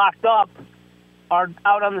be locked up are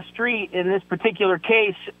out on the street. In this particular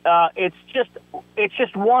case, it's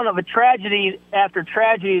just one of a tragedy after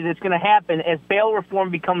tragedy that's going to happen as bail reform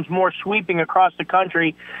becomes more sweeping across the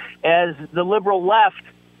country, as the liberal left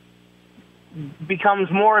becomes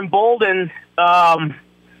more emboldened.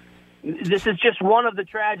 This is just one of the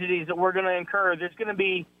tragedies that we're going to incur. There's going to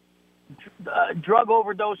be drug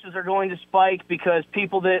overdoses are going to spike because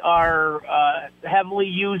people that are heavily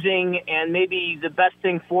using, and maybe the best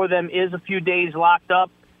thing for them is a few days locked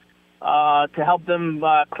up to help them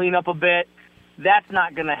clean up a bit. That's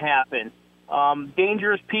not going to happen.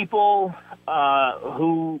 Dangerous people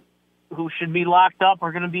who should be locked up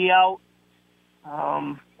are going to be out,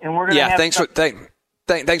 and we're going to have thanks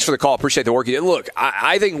for the call. Appreciate the work you did. Look,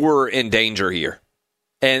 I think we're in danger here.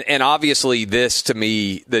 And obviously this, to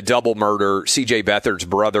me, the double murder, C.J. Beathard's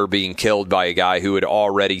brother being killed by a guy who had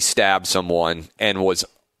already stabbed someone and was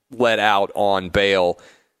let out on bail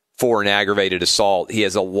for an aggravated assault. He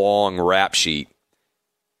has a long rap sheet.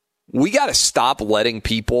 We got to stop letting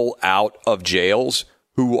people out of jails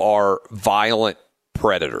who are violent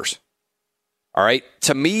predators. All right.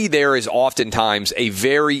 To me, there is oftentimes a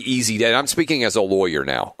very easy, and I'm speaking as a lawyer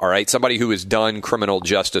now. All right. Somebody who has done criminal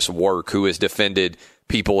justice work, who has defended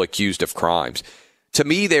people accused of crimes. To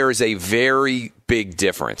me, there is a very big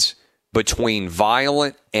difference between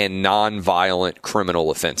violent and nonviolent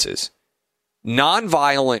criminal offenses.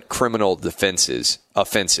 Nonviolent criminal offenses,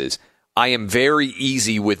 I am very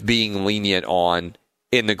easy with being lenient on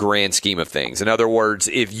in the grand scheme of things. In other words,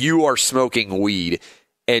 if you are smoking weed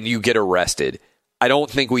and you get arrested, I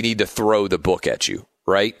don't think we need to throw the book at you,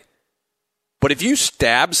 right? But if you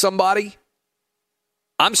stab somebody,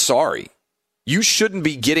 I'm sorry. You shouldn't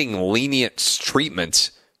be getting lenient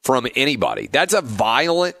treatments from anybody. That's a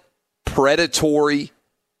violent, predatory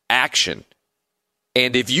action.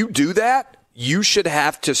 And if you do that, you should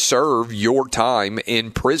have to serve your time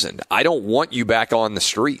in prison. I don't want you back on the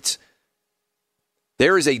streets.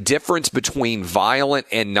 There is a difference between violent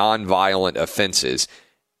and nonviolent offenses.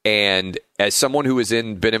 And as someone who has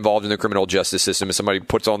been involved in the criminal justice system, as somebody who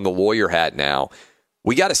puts on the lawyer hat now,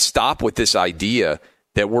 we got to stop with this idea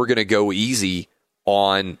that we're going to go easy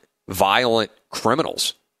on violent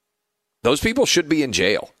criminals. Those people should be in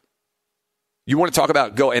jail. You want to talk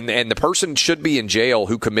about and the person should be in jail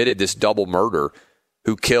who committed this double murder,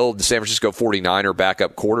 who killed the San Francisco 49er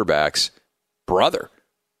backup quarterback's brother.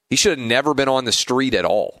 He should have never been on the street at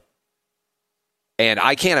all. And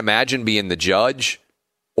I can't imagine being the judge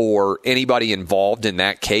or anybody involved in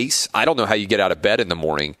that case, I don't know how you get out of bed in the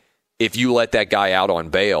morning if you let that guy out on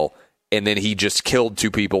bail and then he just killed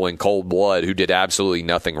 2 people in cold blood who did absolutely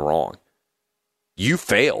nothing wrong. You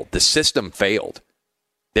failed. The system failed.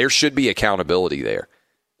 There should be accountability there.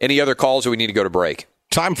 Any other calls, or we need to go to break?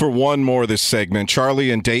 Time for one more this segment.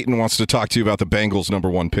 Charlie in Dayton wants to talk to you about the Bengals'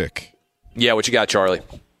 #1 pick. Yeah, what you got, Charlie?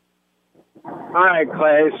 All right,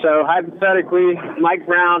 Clay. So hypothetically, Mike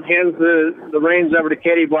Brown hands the reins over to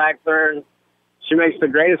Katie Blackburn. She makes the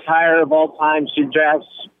greatest hire of all time.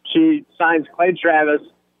 She signs Clay Travis,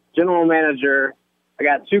 general manager. I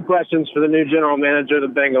got 2 questions for the new general manager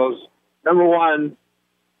of the Bengals. Number 1,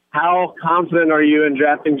 how confident are you in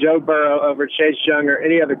drafting Joe Burrow over Chase Young or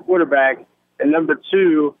any other quarterback? And number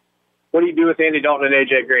 2, what do you do with Andy Dalton and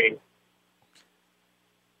A.J. Green?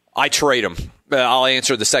 I trade him. I'll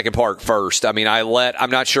answer the second part first. I mean,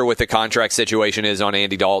 I'm not sure what the contract situation is on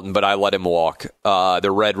Andy Dalton, but I let him walk.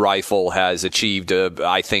 The Red Rifle has achieved,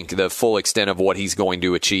 I think, the full extent of what he's going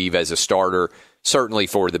to achieve as a starter, certainly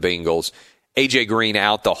for the Bengals. A.J. Green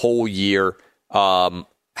out the whole year.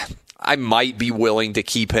 I might be willing to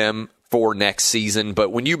keep him for next season,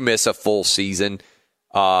 but when you miss a full season,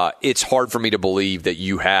 it's hard for me to believe that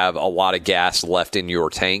you have a lot of gas left in your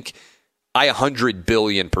tank. I 100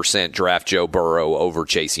 billion% draft Joe Burrow over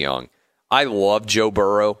Chase Young. I love Joe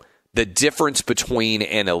Burrow. The difference between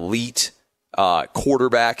an elite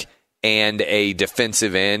quarterback and a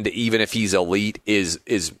defensive end, even if he's elite, is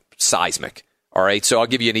seismic. All right, so I'll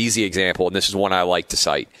give you an easy example, and this is one I like to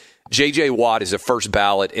cite. J.J. Watt is a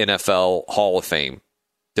first-ballot NFL Hall of Fame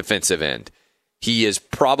defensive end. He is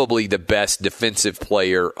probably the best defensive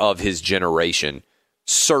player of his generation,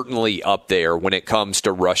 certainly up there when it comes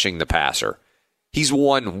to rushing the passer. He's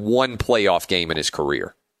won 1 playoff game in his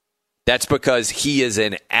career. That's because he is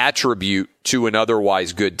an attribute to an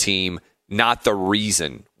otherwise good team, not the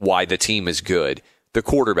reason why the team is good. The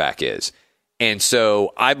quarterback is. And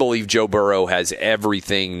so I believe Joe Burrow has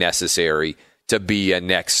everything necessary to be a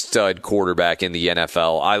next stud quarterback in the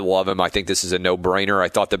NFL. I love him. I think this is a no-brainer. I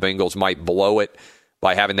thought the Bengals might blow it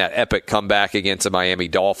by having that epic comeback against the Miami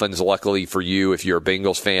Dolphins. Luckily for you, if you're a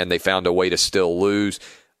Bengals fan, they found a way to still lose.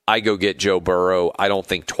 I go get Joe Burrow. I don't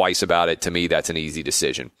think twice about it. To me, that's an easy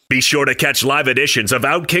decision. Be sure to catch live editions of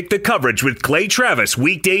Outkick the Coverage with Clay Travis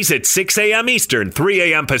weekdays at 6 a.m. Eastern,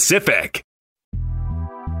 3 a.m. Pacific.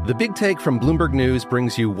 The Big Take from Bloomberg News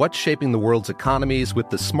brings you what's shaping the world's economies with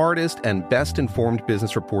the smartest and best-informed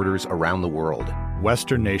business reporters around the world.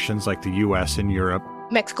 Western nations like the U.S. and Europe.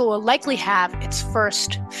 Mexico will likely have its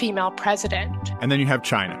first female president. And then you have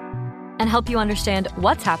China. And help you understand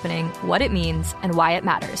what's happening, what it means, and why it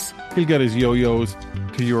matters. He'll get his yo-yos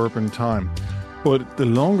to Europe in time. But the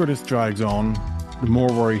longer this drags on, the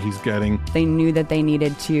more worried he's getting. They knew that they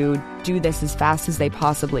needed to do this as fast as they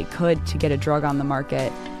possibly could to get a drug on the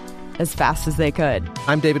market as fast as they could.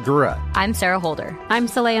 I'm David Gura. I'm Sarah Holder. I'm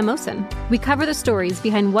Saleha Mohsin. We cover the stories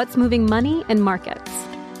behind what's moving money and markets.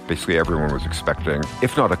 Basically, everyone was expecting,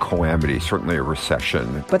 if not a calamity, certainly a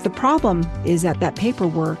recession. But the problem is that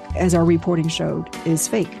paperwork, as our reporting showed, is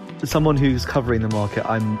fake. As someone who's covering the market,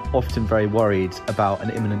 I'm often very worried about an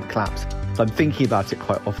imminent collapse. So I'm thinking about it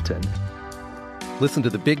quite often. Listen to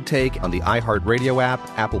The Big Take on the iHeartRadio app,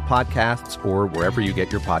 Apple Podcasts, or wherever you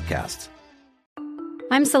get your podcasts.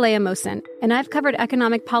 I'm Saleha Mohsin, and I've covered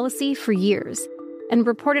economic policy for years and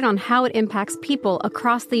reported on how it impacts people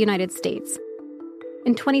across the United States.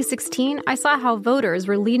 In 2016, I saw how voters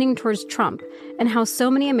were leaning towards Trump and how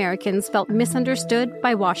so many Americans felt misunderstood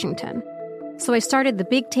by Washington. So I started The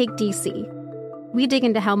Big Take DC. We dig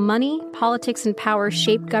into how money, politics, and power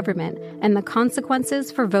shape government and the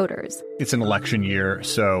consequences for voters. It's an election year,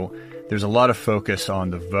 so there's a lot of focus on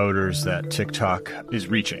the voters that TikTok is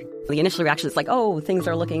reaching. The initial reaction is like, oh, things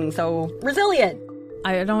are looking so resilient.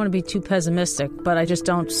 I don't want to be too pessimistic, but I just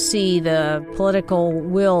don't see the political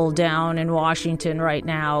will down in Washington right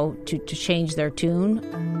now to change their tune.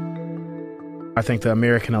 I think the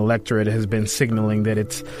American electorate has been signaling that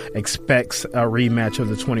it expects a rematch of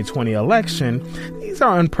the 2020 election. These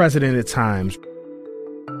are unprecedented times.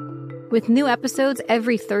 With new episodes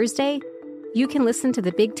every Thursday, you can listen to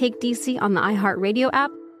The Big Take DC on the iHeartRadio app,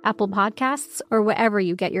 Apple Podcasts, or wherever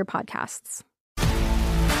you get your podcasts.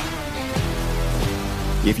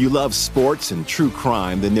 If you love sports and true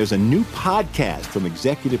crime, then there's a new podcast from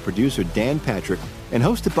executive producer Dan Patrick and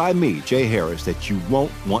hosted by me, Jay Harris, that you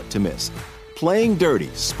won't want to miss. Playing Dirty: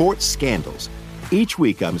 Sports Scandals. Each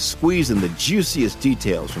week, I'm squeezing the juiciest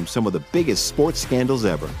details from some of the biggest sports scandals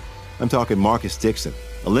ever. I'm talking Marcus Dixon,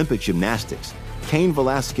 Olympic gymnastics, Cain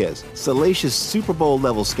Velasquez, salacious Super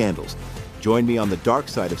Bowl-level scandals. Join me on the dark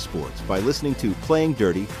side of sports by listening to Playing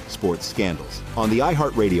Dirty Sports Scandals on the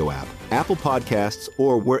iHeartRadio app, Apple Podcasts,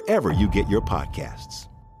 or wherever you get your podcasts.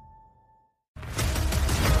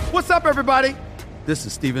 What's up, everybody? This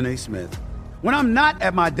is Stephen A. Smith. When I'm not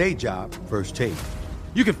at my day job, First Take,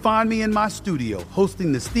 you can find me in my studio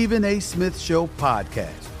hosting the Stephen A. Smith Show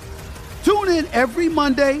podcast. Tune in every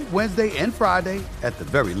Monday, Wednesday, and Friday, at the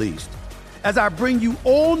very least, as I bring you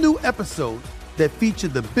all new episodes that feature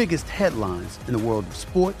the biggest headlines in the world of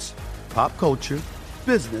sports, pop culture,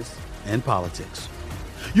 business, and politics.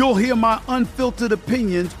 You'll hear my unfiltered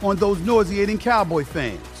opinions on those nauseating Cowboy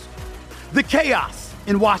fans, the chaos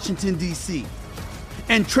in Washington, D.C.,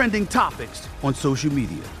 and trending topics on social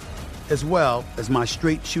media, as well as my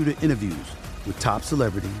straight shooter interviews with top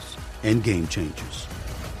celebrities and game changers.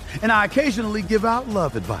 And I occasionally give out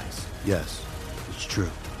love advice. Yes, it's true.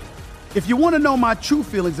 If you want to know my true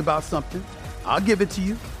feelings about something, I'll give it to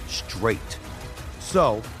you straight.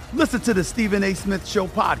 So, listen to the Stephen A. Smith Show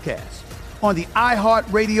podcast on the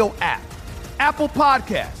iHeartRadio app, Apple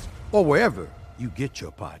Podcasts, or wherever you get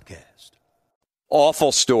your podcast.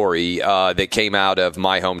 Awful story that came out of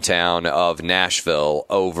my hometown of Nashville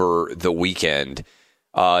over the weekend.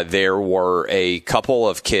 There were a couple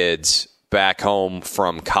of kids back home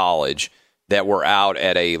from college that were out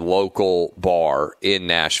at a local bar in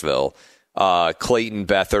Nashville. Clayton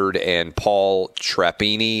Beathard and Paul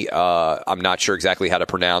Trapani. I'm not sure exactly how to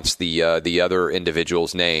pronounce the other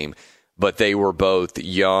individual's name, but they were both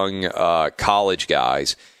young college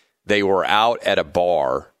guys. They were out at a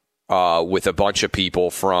bar with a bunch of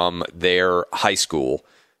people from their high school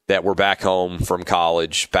that were back home from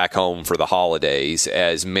college, back home for the holidays,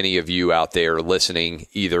 as many of you out there listening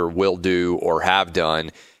either will do or have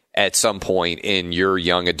done at some point in your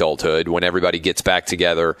young adulthood when everybody gets back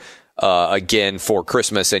together again for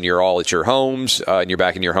Christmas and you're all at your homes and you're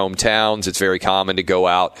back in your hometowns. It's very common to go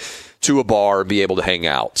out to a bar and be able to hang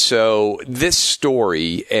out. So this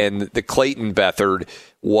story, and the Clayton Beathard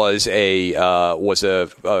was a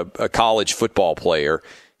college football player.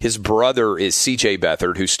 His brother is CJ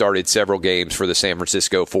Beathard, who started several games for the San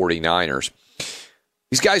Francisco 49ers.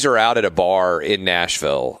 These guys are out at a bar in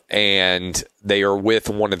Nashville, and they are with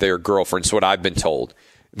one of their girlfriends, what I've been told.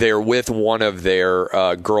 They're with one of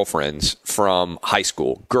their girlfriends from high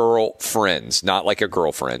school. Girlfriends, not like a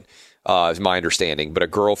girlfriend, is my understanding, but a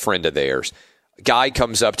girlfriend of theirs. A guy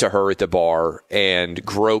comes up to her at the bar and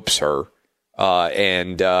gropes her,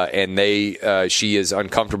 and she is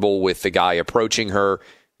uncomfortable with the guy approaching her.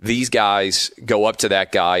 These guys go up to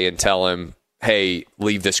that guy and tell him, "Hey,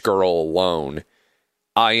 leave this girl alone."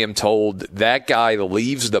 I am told that guy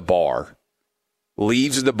leaves the bar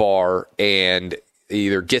and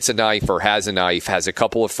either gets a knife or has a knife, has a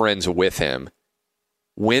couple of friends with him.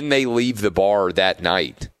 When they leave the bar that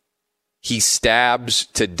night, he stabs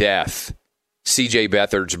to death CJ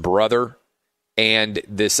Beathard's brother and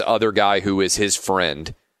this other guy who is his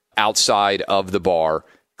friend outside of the bar,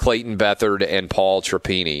 Clayton Beathard and Paul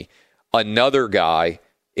Trapani. Another guy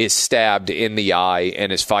is stabbed in the eye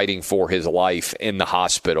and is fighting for his life in the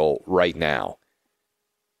hospital right now.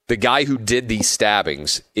 The guy who did these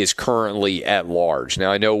stabbings is currently at large.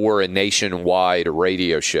 Now, I know we're a nationwide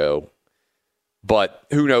radio show, but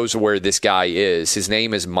who knows where this guy is. His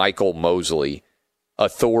name is Michael Mosley.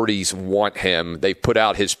 Authorities want him. They put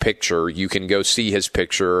out his picture. You can go see his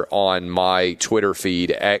picture on my Twitter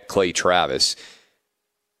feed at Clay Travis.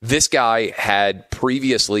 This guy had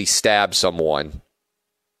previously stabbed someone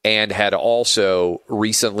and had also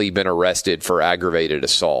recently been arrested for aggravated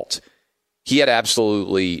assault. He had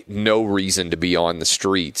absolutely no reason to be on the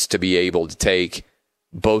streets to be able to take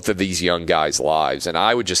both of these young guys' lives. And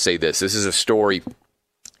I would just say this is a story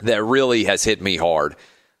that really has hit me hard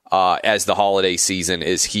as the holiday season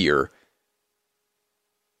is here.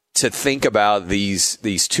 To think about these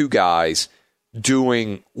two guys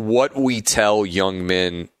doing what we tell young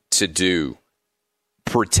men to do: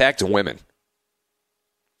 protect women,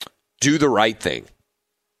 do the right thing.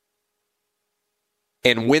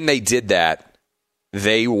 And when they did that,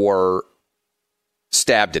 they were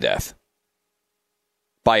stabbed to death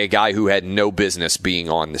by a guy who had no business being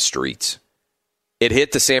on the streets. It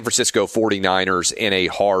hit the San Francisco 49ers in a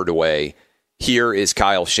hard way. Here is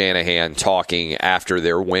Kyle Shanahan talking after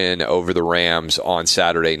their win over the Rams on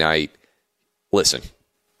Saturday night. Listen.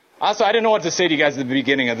 Also, I didn't know what to say to you guys at the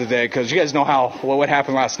beginning of the day because you guys know what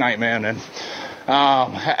happened last night, man. And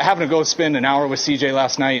having to go spend an hour with CJ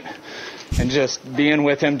last night and just being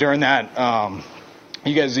with him during that,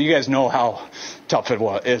 you guys know how tough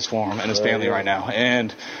it is for him and his family right now.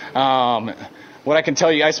 And what I can tell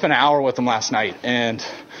you, I spent an hour with him last night, and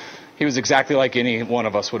he was exactly like any one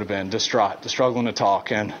of us would have been, distraught, struggling to talk.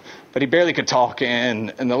 But he barely could talk. And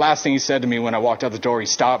the last thing he said to me when I walked out the door, he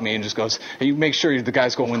stopped me and just goes, hey, you make sure the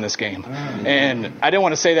guys go win this game. And I didn't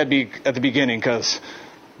want to say that at the beginning because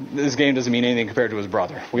this game doesn't mean anything compared to his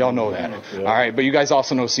brother. We all know that. All right, but you guys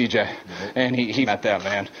also know CJ, and he met that,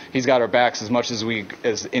 man. He's got our backs as much as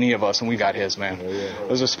any of us, and we got his, man. It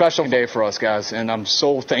was a special day for us, guys, and I'm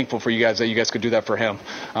so thankful for you guys that you guys could do that for him,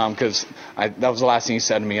 because that was the last thing he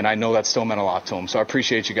said to me, and I know that still meant a lot to him. So I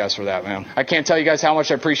appreciate you guys for that, man. I can't tell you guys how much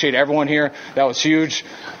I appreciate everyone here. That was huge.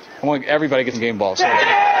 I want everybody to get the game ball. So.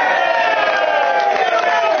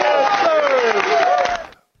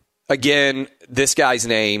 Again, this guy's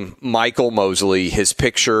name, Michael Mosley, his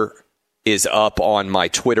picture is up on my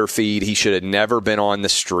Twitter feed. He should have never been on the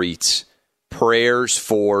streets. Prayers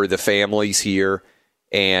for the families here,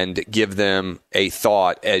 and give them a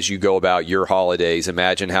thought as you go about your holidays.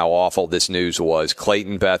 Imagine how awful this news was.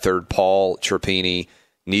 Clayton Beathard, Paul Trapani,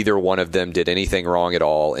 neither one of them did anything wrong at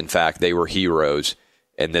all. In fact, they were heroes,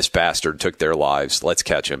 and this bastard took their lives. Let's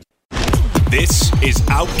catch him. This is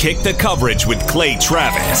Outkick the Coverage with Clay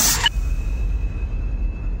Travis.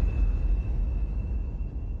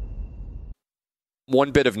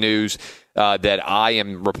 One bit of news that I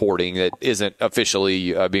am reporting that isn't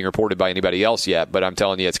officially being reported by anybody else yet, but I'm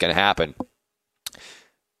telling you it's going to happen.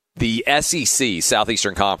 The SEC,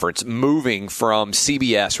 Southeastern Conference, moving from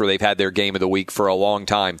CBS, where they've had their game of the week for a long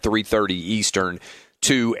time, 3:30 Eastern,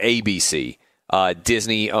 to ABC.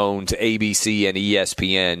 Disney owns ABC and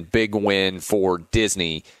ESPN. Big win for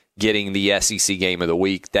Disney getting the SEC game of the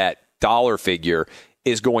week. That dollar figure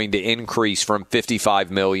is going to increase from $55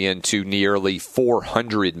 million to nearly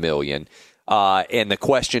 $400 million. And the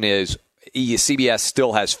question is, CBS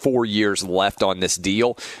still has 4 years left on this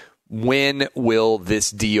deal. When will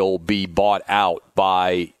this deal be bought out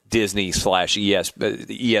by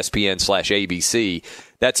Disney/ESPN/ABC?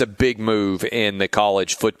 That's a big move in the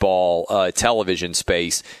college football television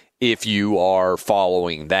space if you are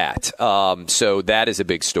following that. So that is a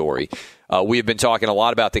big story. We have been talking a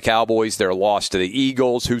lot about the Cowboys, their loss to the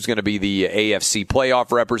Eagles, who's going to be the AFC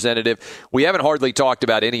playoff representative. We haven't hardly talked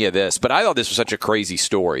about any of this, but I thought this was such a crazy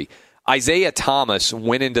story. Isaiah Thomas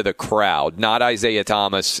went into the crowd, not Isaiah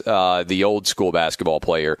Thomas, the old school basketball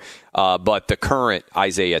player, but the current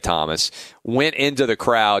Isaiah Thomas, went into the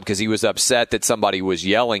crowd because he was upset that somebody was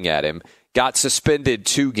yelling at him, got suspended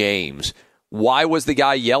 2 games. Why was the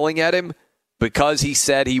guy yelling at him? Because he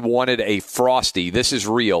said he wanted a Frosty. This is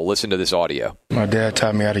real. Listen to this audio. My dad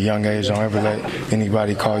taught me at a young age, don't ever let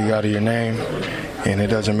anybody call you out of your name. And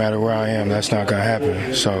it doesn't matter where I am, that's not going to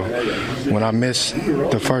happen. So when I missed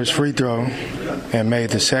the first free throw and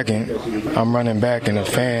made the second, I'm running back and the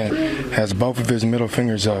fan has both of his middle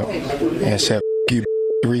fingers up and said, F you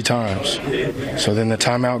 3 times. So then the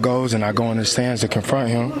timeout goes and I go in the stands to confront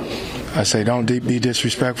him. I say, don't be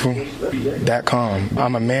disrespectful. That calm.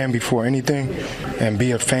 I'm a man before anything, and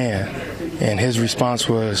be a fan. And his response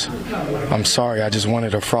was, I'm sorry, I just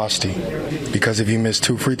wanted a Frosty. Because if you miss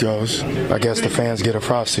 2 free throws, I guess the fans get a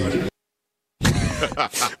Frosty.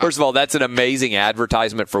 First of all, that's an amazing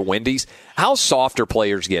advertisement for Wendy's. How soft are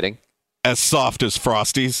players getting? As soft as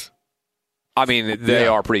Frosties? I mean, they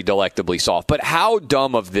are pretty delectably soft. But how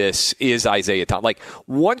dumb of this is Isaiah Thomas? Like,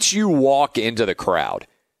 once you walk into the crowd,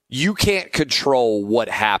 you can't control what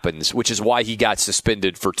happens, which is why he got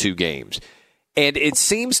suspended for 2 games. And it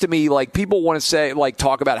seems to me like people want to say, like,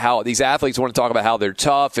 talk about how these athletes want to talk about how they're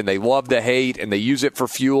tough and they love the hate and they use it for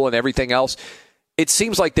fuel and everything else. It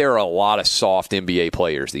seems like there are a lot of soft NBA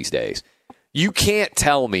players these days. You can't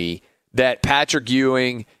tell me that Patrick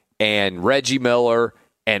Ewing and Reggie Miller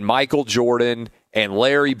and Michael Jordan and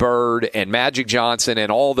Larry Bird and Magic Johnson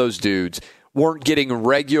and all those dudes weren't getting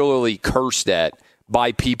regularly cursed at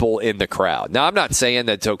by people in the crowd. Now, I'm not saying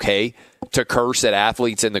that it's okay to curse at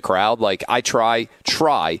athletes in the crowd. Like, I try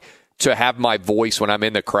to have my voice when I'm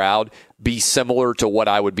in the crowd be similar to what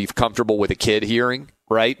I would be comfortable with a kid hearing,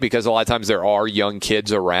 right? Because a lot of times there are young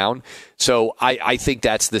kids around. So I think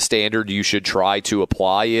that's the standard you should try to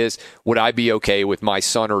apply is, would I be okay with my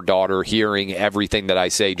son or daughter hearing everything that I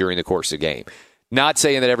say during the course of the game? Not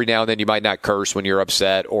saying that every now and then you might not curse when you're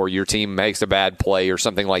upset or your team makes a bad play or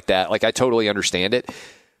something like that. Like, I totally understand it.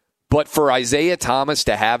 But for Isaiah Thomas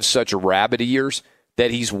to have such rabbit ears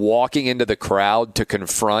that he's walking into the crowd to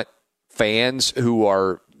confront fans who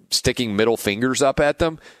are sticking middle fingers up at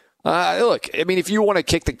them, look, I mean, if you want to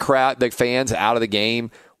kick the fans out of the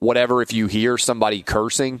game, whatever, if you hear somebody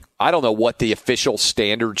cursing, I don't know what the official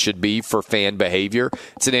standard should be for fan behavior.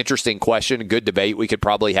 It's an interesting question, a good debate we could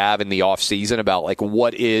probably have in the off season about, like,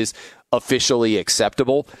 what is officially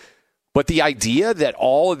acceptable. But the idea that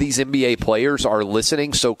all of these NBA players are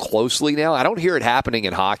listening so closely now, I don't hear it happening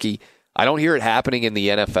in hockey. I don't hear it happening in the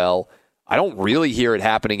NFL. I don't really hear it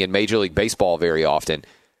happening in Major League Baseball very often.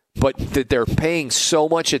 But that they're paying so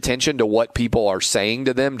much attention to what people are saying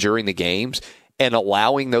to them during the games and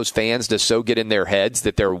allowing those fans to so get in their heads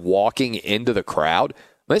that they're walking into the crowd.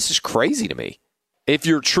 This is crazy to me. If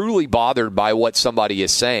you're truly bothered by what somebody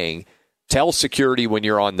is saying, tell security when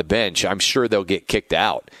you're on the bench. I'm sure they'll get kicked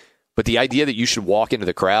out. But the idea that you should walk into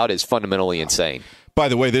the crowd is fundamentally insane. By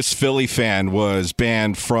the way, this Philly fan was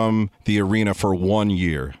banned from the arena for 1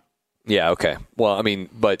 year. Yeah, okay. Well, I mean,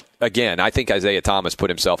 but again, I think Isaiah Thomas put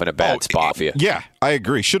himself in a bad spot for you. Yeah, I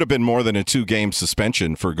agree. Should have been more than a 2-game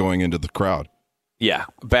suspension for going into the crowd. Yeah,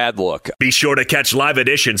 bad look. Be sure to catch live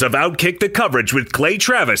editions of Outkick the Coverage with Clay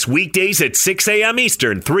Travis weekdays at 6 a.m.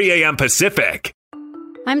 Eastern, 3 a.m. Pacific.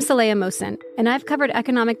 I'm Saleha Mohsin, and I've covered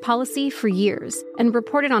economic policy for years and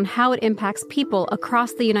reported on how it impacts people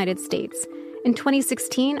across the United States. In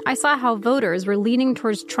 2016, I saw how voters were leaning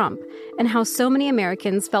towards Trump and how so many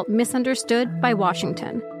Americans felt misunderstood by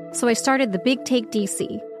Washington. So I started The Big Take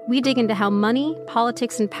DC. We dig into how money,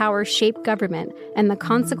 politics, and power shape government and the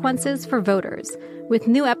consequences for voters. With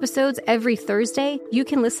new episodes every Thursday, you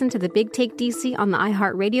can listen to The Big Take DC on the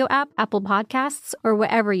iHeartRadio app, Apple Podcasts, or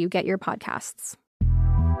wherever you get your podcasts.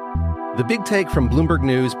 The Big Take from Bloomberg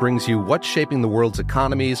News brings you what's shaping the world's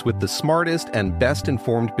economies with the smartest and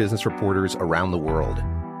best-informed business reporters around the world.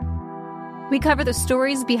 We cover the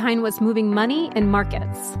stories behind what's moving money and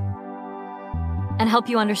markets. And help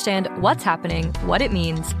you understand what's happening, what it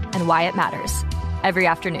means, and why it matters. Every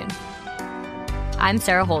afternoon. I'm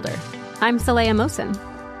Sarah Holder. I'm Saleha Mohsin.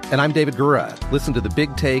 And I'm David Gura. Listen to The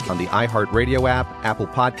Big Take on the iHeartRadio app, Apple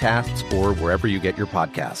Podcasts, or wherever you get your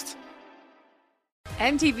podcasts.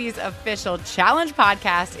 MTV's official Challenge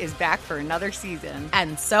podcast is back for another season.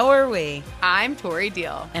 And so are we. I'm Tori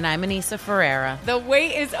Deal. And I'm Anissa Ferreira. The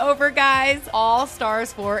wait is over, guys. All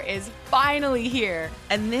Stars 4 is finally here.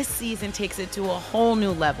 And this season takes it to a whole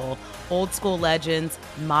new level. Old school legends,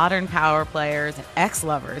 modern power players, and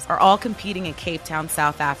ex-lovers are all competing in Cape Town,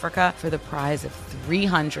 South Africa for the prize of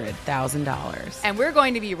 $300,000. And we're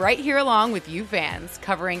going to be right here along with you fans,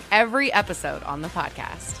 covering every episode on the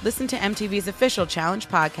podcast. Listen to MTV's official Challenge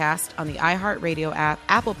podcast on the iHeartRadio app,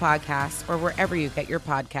 Apple Podcasts, or wherever you get your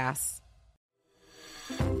podcasts.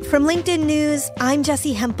 From LinkedIn News, I'm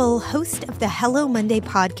Jessie Hempel, host of the Hello Monday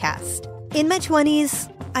podcast. In my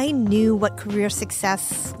 20s, I knew what career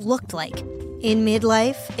success looked like. In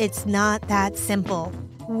midlife, it's not that simple.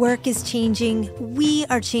 Work is changing, we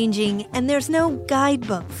are changing, and there's no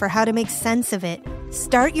guidebook for how to make sense of it.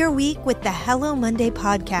 Start your week with the Hello Monday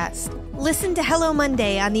podcast. Listen to Hello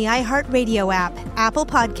Monday on the iHeartRadio app, Apple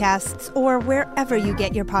Podcasts, or wherever you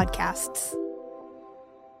get your podcasts.